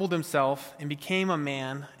 obediently humbled himself and became a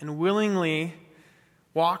man and willingly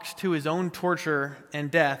walked to his own torture and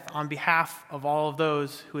death on behalf of all of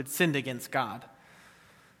those who had sinned against God.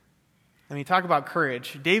 I mean, talk about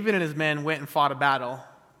courage. David and his men went and fought a battle,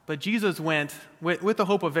 but Jesus went with the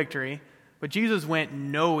hope of victory, but Jesus went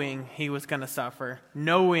knowing he was going to suffer,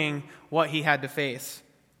 knowing what he had to face.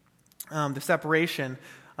 The separation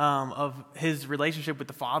of his relationship with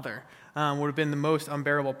the Father would have been the most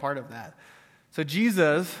unbearable part of that. So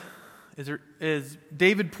Jesus, is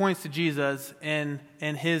David points to Jesus in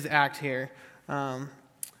his act here.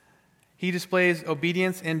 He displays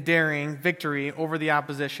obedience and daring victory over the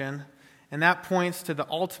opposition, and that points to the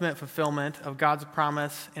ultimate fulfillment of God's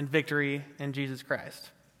promise and victory in Jesus Christ.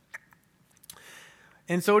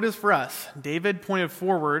 And so it is for us. David pointed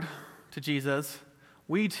forward to Jesus.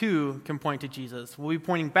 We too can point to Jesus. We'll be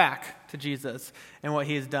pointing back to Jesus and what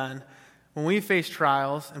he has done. when we face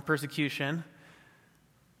trials and persecution,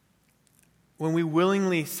 when we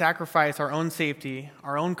willingly sacrifice our own safety,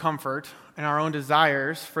 our own comfort, and our own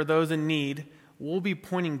desires for those in need, we'll be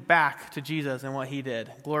pointing back to Jesus and what he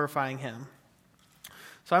did, glorifying him.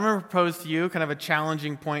 So I'm going to propose to you kind of a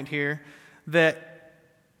challenging point here, that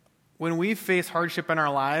when we face hardship in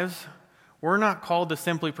our lives, we're not called to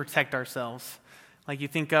simply protect ourselves. Like you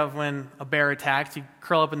think of when a bear attacks, you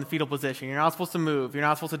curl up in the fetal position. You're not supposed to move. You're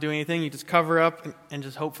not supposed to do anything. You just cover up and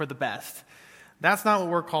just hope for the best. That's not what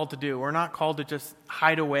we're called to do. We're not called to just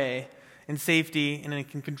hide away in safety and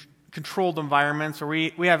in controlled environments where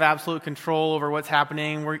we have absolute control over what's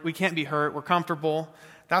happening. We can't be hurt. We're comfortable.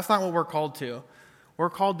 That's not what we're called to. We're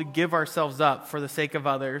called to give ourselves up for the sake of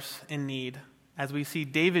others in need, as we see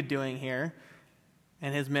David doing here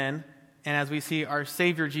and his men, and as we see our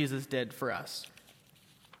Savior Jesus did for us.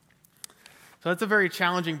 So that's a very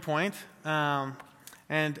challenging point,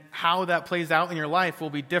 and how that plays out in your life will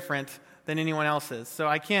be different than anyone else's. So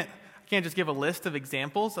I can't just give a list of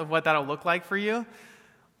examples of what that'll look like for you,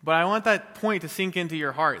 but I want that point to sink into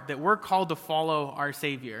your heart, that we're called to follow our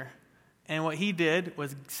Savior. And what he did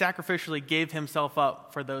was sacrificially gave himself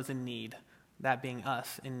up for those in need, that being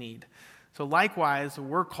us in need. So likewise,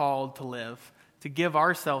 we're called to live, to give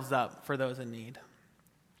ourselves up for those in need.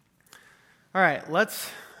 All right,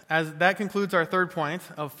 as that concludes our third point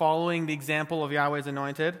of following the example of Yahweh's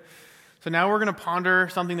anointed. So now we're going to ponder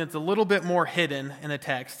something that's a little bit more hidden in the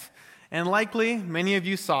text. And likely, many of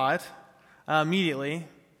you saw it immediately,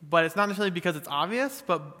 but it's not necessarily because it's obvious,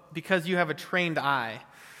 but because you have a trained eye.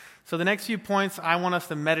 So the next few points I want us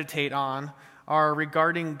to meditate on are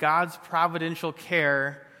regarding God's providential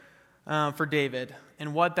care for David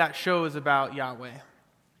and what that shows about Yahweh.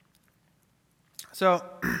 So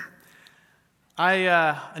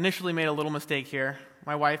I initially made a little mistake here.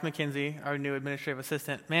 My wife, Mackenzie, our new administrative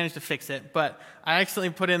assistant, managed to fix it, but I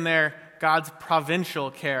accidentally put in there God's provincial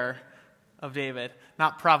care of David,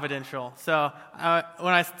 not providential. So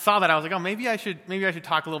when I saw that, I was like, oh, maybe I should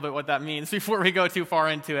talk a little bit what that means before we go too far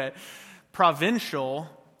into it. Provincial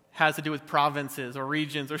has to do with provinces or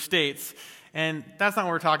regions or states, and that's not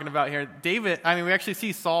what we're talking about here. We actually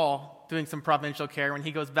see Saul doing some provincial care when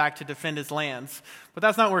he goes back to defend his lands, but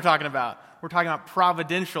that's not what we're talking about. We're talking about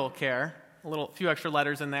providential care. Few extra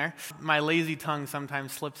letters in there. My lazy tongue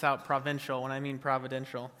sometimes slips out provincial when I mean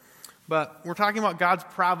providential. But we're talking about God's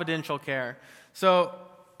providential care. So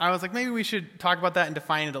I was like, maybe we should talk about that and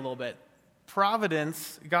define it a little bit.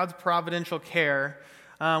 Providence, God's providential care,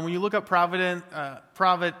 when you look up providential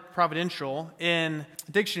in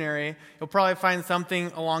a dictionary, you'll probably find something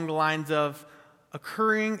along the lines of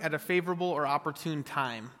occurring at a favorable or opportune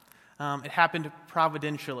time. It happened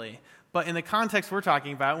providentially. But in the context we're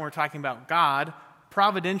talking about, when we're talking about God,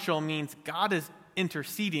 providential means God is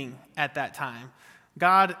interceding at that time.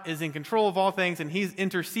 God is in control of all things, and he's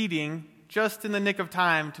interceding just in the nick of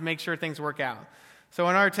time to make sure things work out. So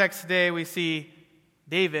in our text today, we see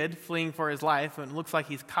David fleeing for his life, and it looks like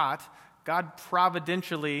he's caught. God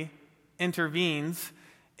providentially intervenes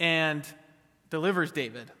and delivers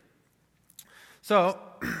David. So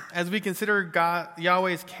as we consider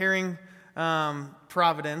Yahweh's caring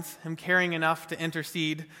providence, him caring enough to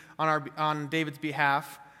intercede on David's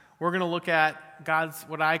behalf, we're going to look at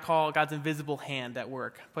what I call God's invisible hand at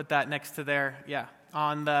work. Put that next to there,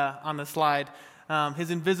 on the slide. His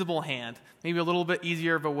invisible hand, maybe a little bit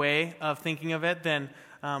easier of a way of thinking of it than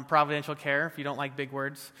providential care, if you don't like big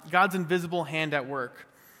words. God's invisible hand at work.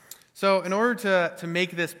 So in order to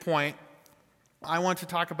make this point, I want to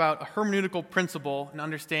talk about a hermeneutical principle in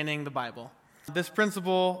understanding the Bible. This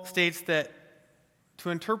principle states that to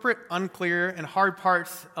interpret unclear and hard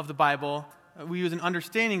parts of the Bible, we use an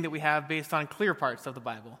understanding that we have based on clear parts of the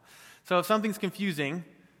Bible. So if something's confusing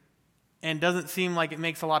and doesn't seem like it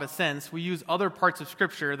makes a lot of sense, we use other parts of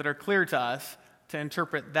Scripture that are clear to us to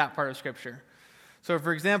interpret that part of Scripture. So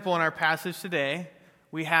for example, in our passage today,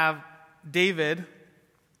 we have David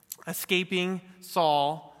escaping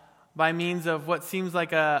Saul by means of what seems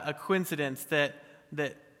like a coincidence that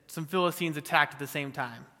some Philistines attacked at the same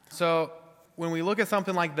time. So when we look at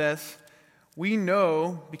something like this, we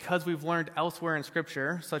know, because we've learned elsewhere in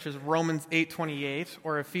Scripture, such as Romans 8:28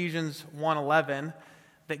 or Ephesians 1:11,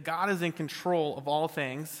 that God is in control of all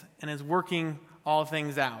things and is working all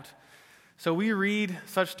things out. So we read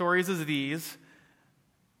such stories as these,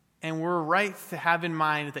 and we're right to have in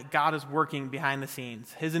mind that God is working behind the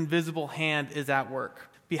scenes. His invisible hand is at work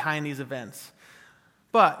behind these events.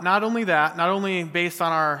 But not only that, not only based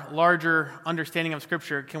on our larger understanding of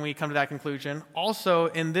Scripture can we come to that conclusion, also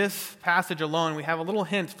in this passage alone, we have a little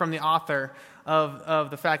hint from the author of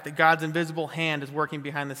the fact that God's invisible hand is working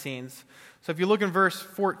behind the scenes. So if you look in verse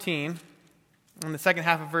 14, in the second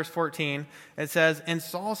half of verse 14, it says, "And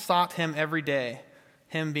Saul sought him every day,"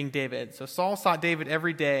 him being David. So Saul sought David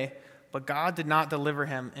every day, but God did not deliver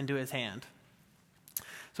him into his hand.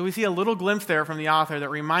 So we see a little glimpse there from the author that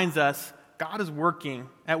reminds us God is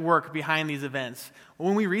at work behind these events.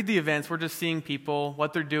 When we read the events, we're just seeing people,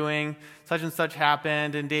 what they're doing, such and such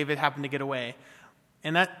happened, and David happened to get away.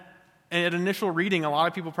 And that, at initial reading, a lot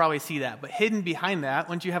of people probably see that. But hidden behind that,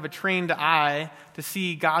 once you have a trained eye to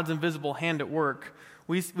see God's invisible hand at work,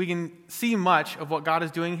 we can see much of what God is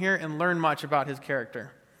doing here and learn much about his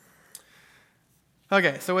character.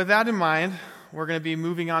 Okay, so with that in mind, we're going to be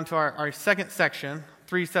moving on to our second section,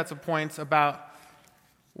 3 sets of points about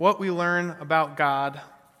what we learn about God,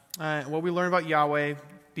 what we learn about Yahweh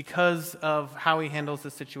because of how he handles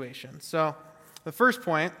the situation. So the first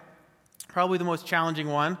point, probably the most challenging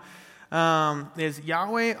one, is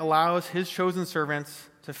Yahweh allows his chosen servants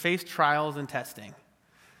to face trials and testing.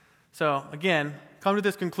 So again, come to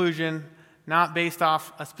this conclusion not based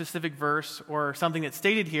off a specific verse or something that's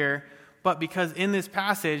stated here, but because in this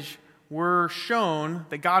passage we're shown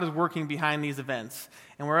that God is working behind these events.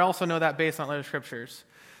 And we also know that based on other scriptures.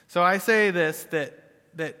 So I say this,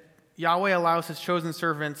 that Yahweh allows his chosen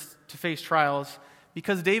servants to face trials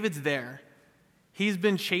because David's there. He's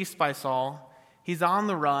been chased by Saul. He's on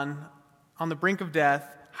the run, on the brink of death,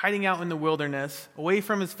 hiding out in the wilderness, away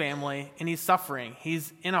from his family, and he's suffering.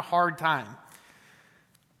 He's in a hard time.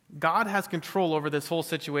 God has control over this whole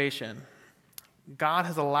situation. God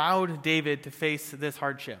has allowed David to face this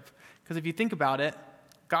hardship. Because if you think about it,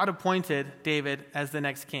 God appointed David as the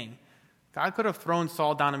next king. God could have thrown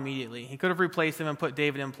Saul down immediately. He could have replaced him and put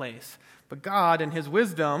David in place. But God, in his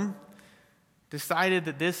wisdom, decided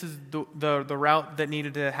that this is the route that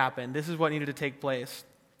needed to happen. This is what needed to take place.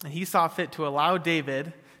 And he saw fit to allow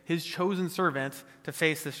David, his chosen servant, to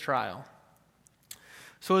face this trial.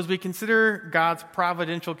 So as we consider God's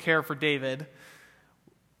providential care for David,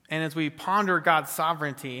 and as we ponder God's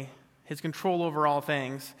sovereignty, his control over all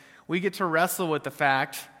things, we get to wrestle with the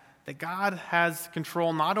fact that God has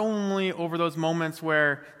control not only over those moments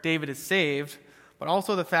where David is saved, but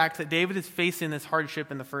also the fact that David is facing this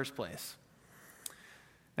hardship in the first place.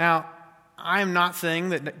 Now, I am not saying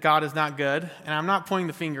that God is not good, and I'm not pointing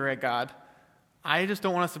the finger at God. I just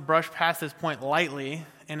don't want us to brush past this point lightly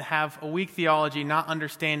and have a weak theology not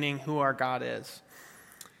understanding who our God is.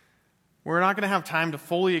 We're not going to have time to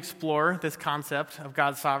fully explore this concept of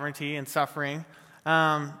God's sovereignty and suffering,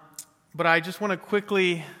 but I just want to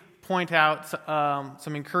quickly point out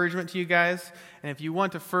some encouragement to you guys. And if you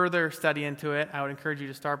want to further study into it, I would encourage you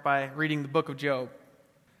to start by reading the book of Job.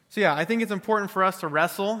 So yeah, I think it's important for us to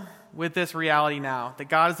wrestle with this reality now, that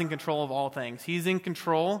God is in control of all things. He's in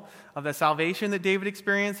control of the salvation that David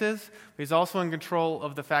experiences, but he's also in control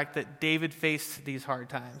of the fact that David faced these hard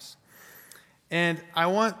times. And I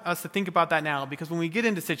want us to think about that now, because when we get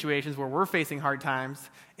into situations where we're facing hard times,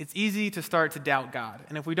 it's easy to start to doubt God.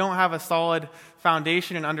 And if we don't have a solid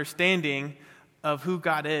foundation and understanding of who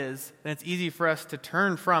God is, then it's easy for us to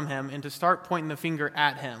turn from him and to start pointing the finger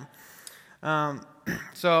at him.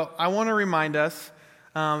 So I want to remind us,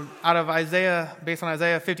 out of Isaiah, based on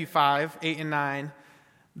Isaiah 55, 8 and 9,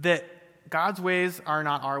 that God's ways are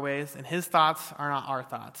not our ways, and his thoughts are not our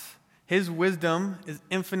thoughts. His wisdom is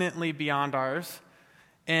infinitely beyond ours,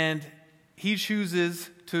 and he chooses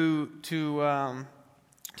to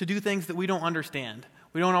do things that we don't understand.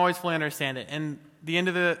 We don't always fully understand it. And the end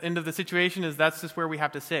of the situation is that's just where we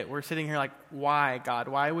have to sit. We're sitting here like, why, God?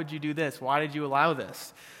 Why would you do this? Why did you allow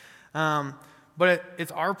this? But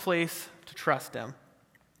it's our place to trust him.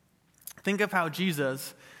 Think of how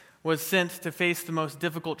Jesus was sent to face the most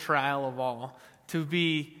difficult trial of all, to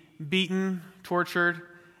be beaten, tortured,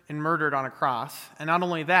 and murdered on a cross. And not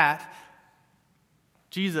only that,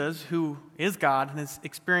 Jesus, who is God and has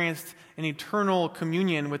experienced an eternal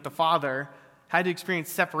communion with the Father, had to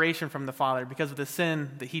experience separation from the Father because of the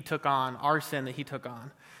sin that he took on, our sin that he took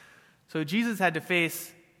on. So Jesus had to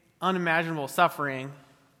face unimaginable suffering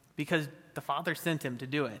because the Father sent him to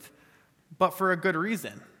do it, but for a good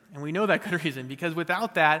reason. And we know that good reason, because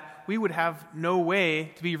without that, we would have no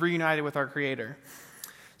way to be reunited with our Creator.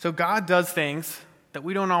 So God does things that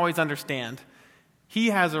we don't always understand. He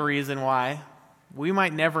has a reason why. We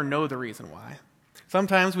might never know the reason why.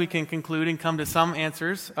 Sometimes we can conclude and come to some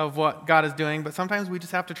answers of what God is doing, but sometimes we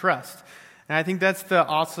just have to trust. And I think that's the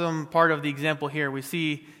awesome part of the example here. We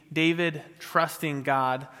see David trusting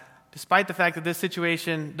God, despite the fact that this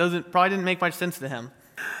situation probably didn't make much sense to him.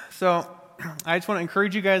 So I just want to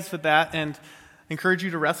encourage you guys with that and encourage you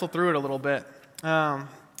to wrestle through it a little bit.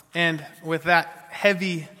 And with that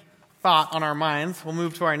heavy thought on our minds, we'll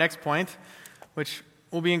move to our next point, which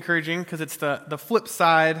will be encouraging because it's the flip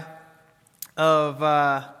side of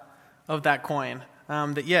that coin.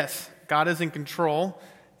 That yes, God is in control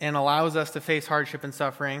and allows us to face hardship and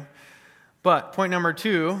suffering. But point number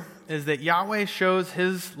 2 is that Yahweh shows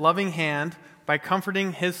his loving hand by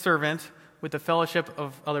comforting his servant with the fellowship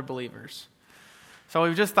of other believers. So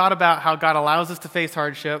we've just thought about how God allows us to face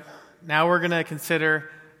hardship. Now we're going to consider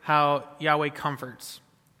how Yahweh comforts.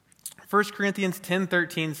 1 Corinthians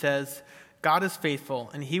 10:13 says, God is faithful,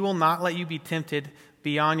 and he will not let you be tempted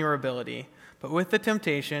beyond your ability. But with the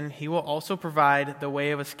temptation, he will also provide the way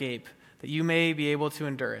of escape, that you may be able to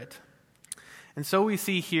endure it. And so we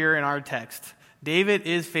see here in our text, David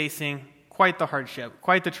is facing quite the hardship,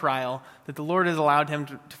 quite the trial that the Lord has allowed him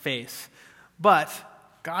to face. But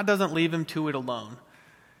God doesn't leave him to it alone.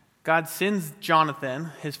 God sends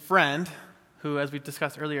Jonathan, his friend, who, as we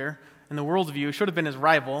discussed earlier, in the world's view, should have been his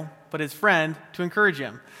rival, but his friend, to encourage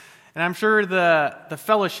him. And I'm sure the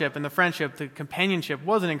fellowship and the friendship, the companionship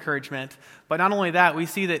was an encouragement. But not only that, we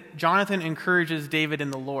see that Jonathan encourages David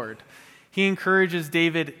in the Lord. He encourages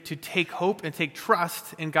David to take hope and take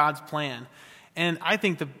trust in God's plan. And I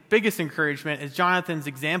think the biggest encouragement is Jonathan's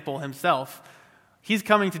example himself. He's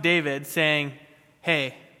coming to David saying,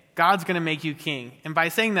 hey, God's going to make you king. And by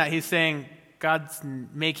saying that, he's saying, God's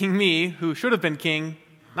making me, who should have been king,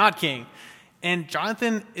 not king. And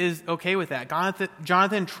Jonathan is okay with that.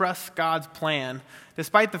 Jonathan trusts God's plan,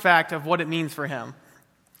 despite the fact of what it means for him.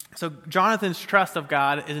 So Jonathan's trust of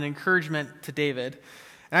God is an encouragement to David.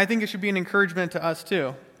 And I think it should be an encouragement to us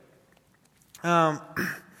too. I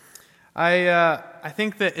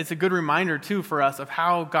think that it's a good reminder too for us of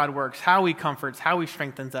how God works, how he comforts, how he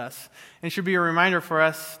strengthens us. And it should be a reminder for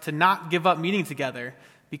us to not give up meeting together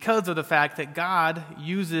because of the fact that God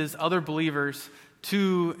uses other believers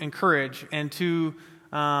to encourage and to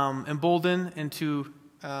embolden and to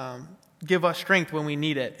give us strength when we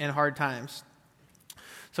need it in hard times.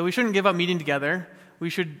 So we shouldn't give up meeting together.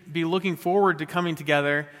 We should be looking forward to coming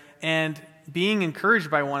together and being encouraged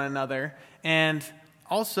by one another, and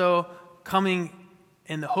also coming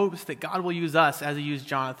in the hopes that God will use us as he used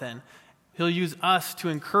Jonathan. He'll use us to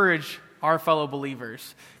encourage our fellow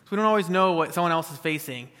believers. We don't always know what someone else is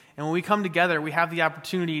facing. And when we come together, we have the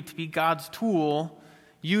opportunity to be God's tool,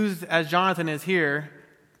 used as Jonathan is here,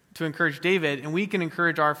 to encourage David, and we can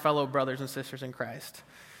encourage our fellow brothers and sisters in Christ.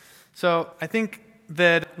 So I think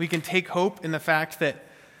that we can take hope in the fact that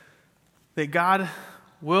God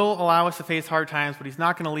will allow us to face hard times, but he's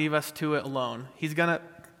not going to leave us to it alone. He's going to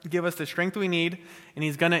give us the strength we need, and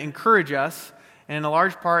he's going to encourage us, and in a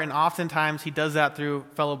large part, and oftentimes, he does that through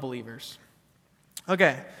fellow believers.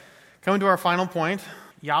 Okay, coming to our final point,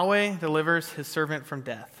 Yahweh delivers his servant from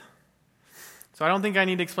death. So I don't think I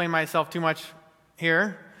need to explain myself too much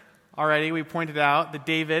here. Already, we pointed out that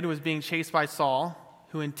David was being chased by Saul,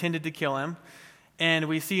 who intended to kill him, and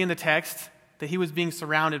we see in the text that he was being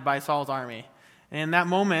surrounded by Saul's army. And in that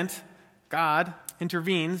moment, God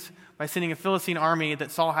intervenes by sending a Philistine army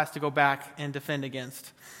that Saul has to go back and defend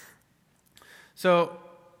against. So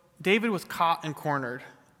David was caught and cornered,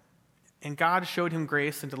 and God showed him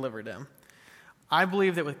grace and delivered him. I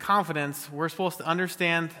believe that with confidence, we're supposed to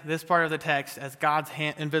understand this part of the text as God's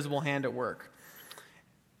invisible hand at work.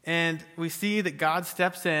 And we see that God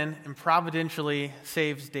steps in and providentially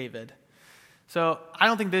saves David. So I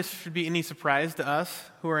don't think this should be any surprise to us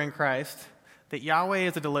who are in Christ, that Yahweh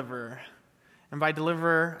is a deliverer. And by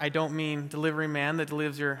deliverer, I don't mean delivery man that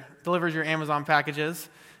delivers your Amazon packages.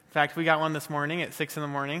 In fact, we got one this morning at 6 in the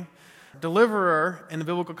morning. Deliverer, in the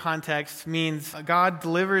biblical context, means God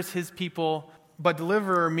delivers his people, but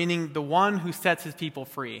deliverer meaning the one who sets his people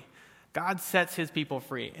free. God sets his people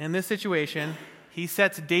free. In this situation, he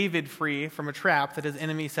sets David free from a trap that his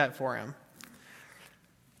enemy set for him.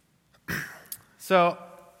 So,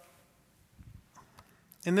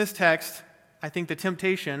 in this text, I think the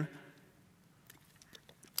temptation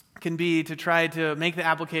can be to try to make the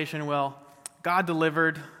application, well, God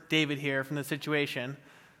delivered David here from the situation,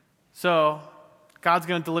 so God's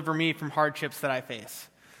going to deliver me from hardships that I face.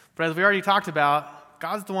 But as we already talked about,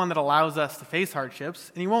 God's the one that allows us to face hardships,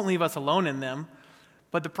 and he won't leave us alone in them.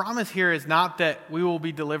 But the promise here is not that we will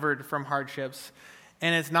be delivered from hardships,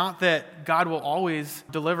 and it's not that God will always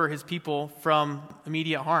deliver his people from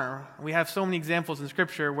immediate harm. We have so many examples in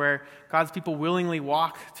Scripture where God's people willingly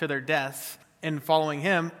walk to their deaths in following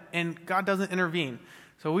him, and God doesn't intervene.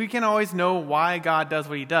 So we can always know why God does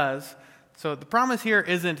what he does. So the promise here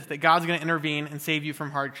isn't that God's going to intervene and save you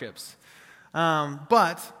from hardships.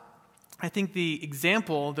 But I think the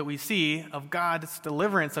example that we see of God's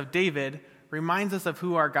deliverance of David reminds us of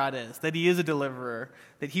who our God is, that he is a deliverer,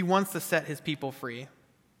 that he wants to set his people free.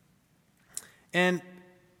 And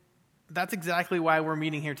that's exactly why we're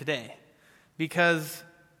meeting here today, because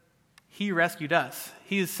he rescued us.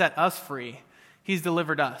 He's set us free. He's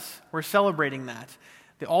delivered us. We're celebrating that,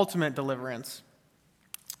 the ultimate deliverance.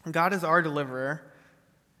 God is our deliverer,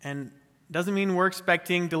 and doesn't mean we're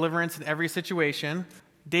expecting deliverance in every situation.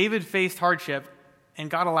 David faced hardship, and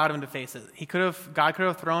God allowed him to face it. God could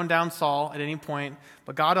have thrown down Saul at any point,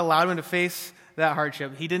 but God allowed him to face that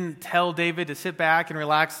hardship. He didn't tell David to sit back and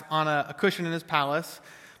relax on a cushion in his palace,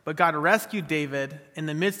 but God rescued David in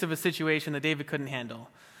the midst of a situation that David couldn't handle.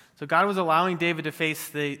 So God was allowing David to face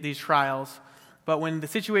these trials, but when the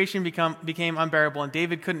situation became unbearable and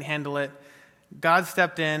David couldn't handle it, God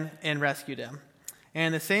stepped in and rescued him. And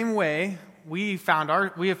in the same way, we have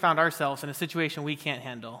found ourselves in a situation we can't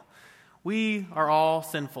handle. We are all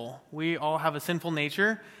sinful. We all have a sinful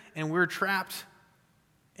nature, and we're trapped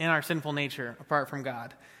in our sinful nature apart from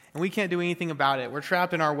God. And we can't do anything about it. We're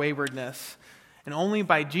trapped in our waywardness. And only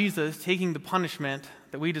by Jesus taking the punishment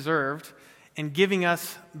that we deserved and giving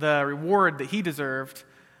us the reward that he deserved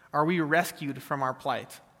are we rescued from our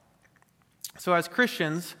plight. So as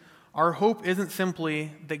Christians, our hope isn't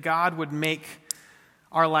simply that God would make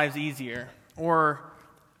our lives easier or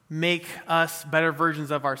make us better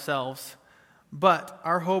versions of ourselves, but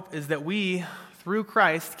our hope is that we, through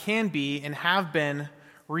Christ, can be and have been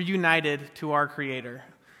reunited to our Creator,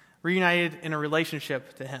 reunited in a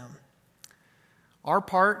relationship to him. Our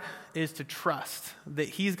part is to trust that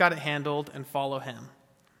he's got it handled and follow him.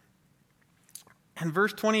 In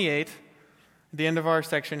verse 28, at the end of our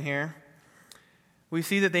section here, we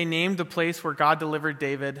see that they named the place where God delivered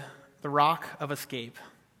David the Rock of Escape.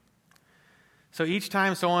 So each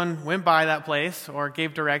time someone went by that place or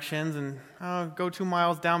gave directions and go 2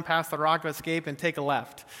 miles down past the Rock of Escape and take a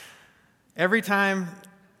left, every time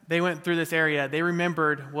they went through this area, they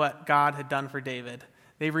remembered what God had done for David.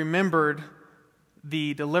 They remembered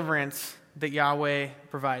the deliverance that Yahweh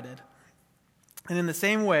provided. And in the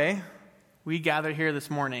same way, we gather here this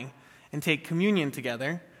morning and take communion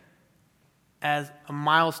together as a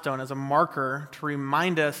milestone, as a marker to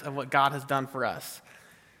remind us of what God has done for us.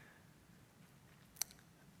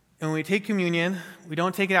 And when we take communion, we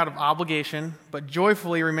don't take it out of obligation, but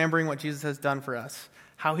joyfully remembering what Jesus has done for us,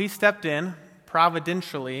 how he stepped in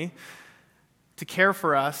providentially to care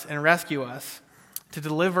for us and rescue us, to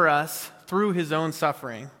deliver us through his own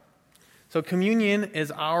suffering. So communion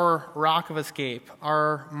is our rock of escape,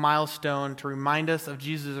 our milestone to remind us of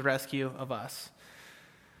Jesus' rescue of us.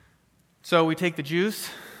 So we take the juice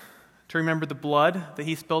to remember the blood that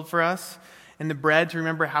he spilled for us, and the bread to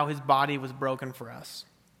remember how his body was broken for us.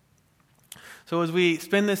 So as we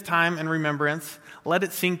spend this time in remembrance, let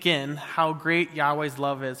it sink in how great Yahweh's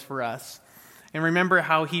love is for us. And remember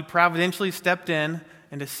how he providentially stepped in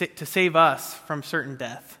and to save us from certain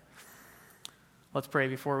death. Let's pray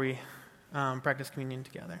before we practice communion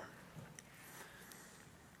together.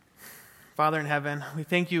 Father in heaven, we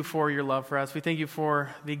thank you for your love for us. We thank you for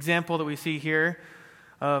the example that we see here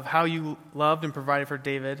of how you loved and provided for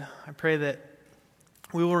David. I pray that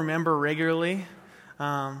we will remember regularly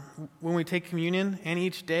when we take communion and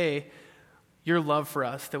each day your love for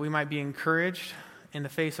us, that we might be encouraged in the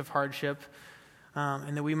face of hardship,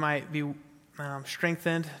 and that we might be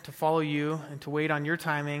strengthened to follow you and to wait on your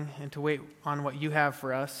timing and to wait on what you have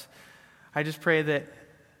for us. I just pray that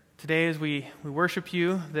today as we worship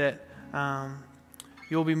you, that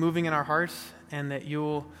you'll be moving in our hearts and that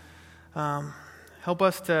you'll help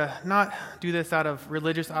us to not do this out of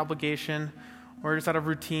religious obligation or just out of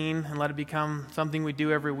routine and let it become something we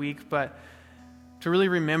do every week, but to really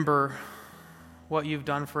remember what you've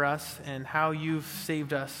done for us and how you've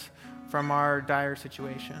saved us from our dire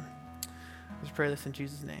situation. I just pray this in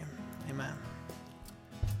Jesus' name. Amen.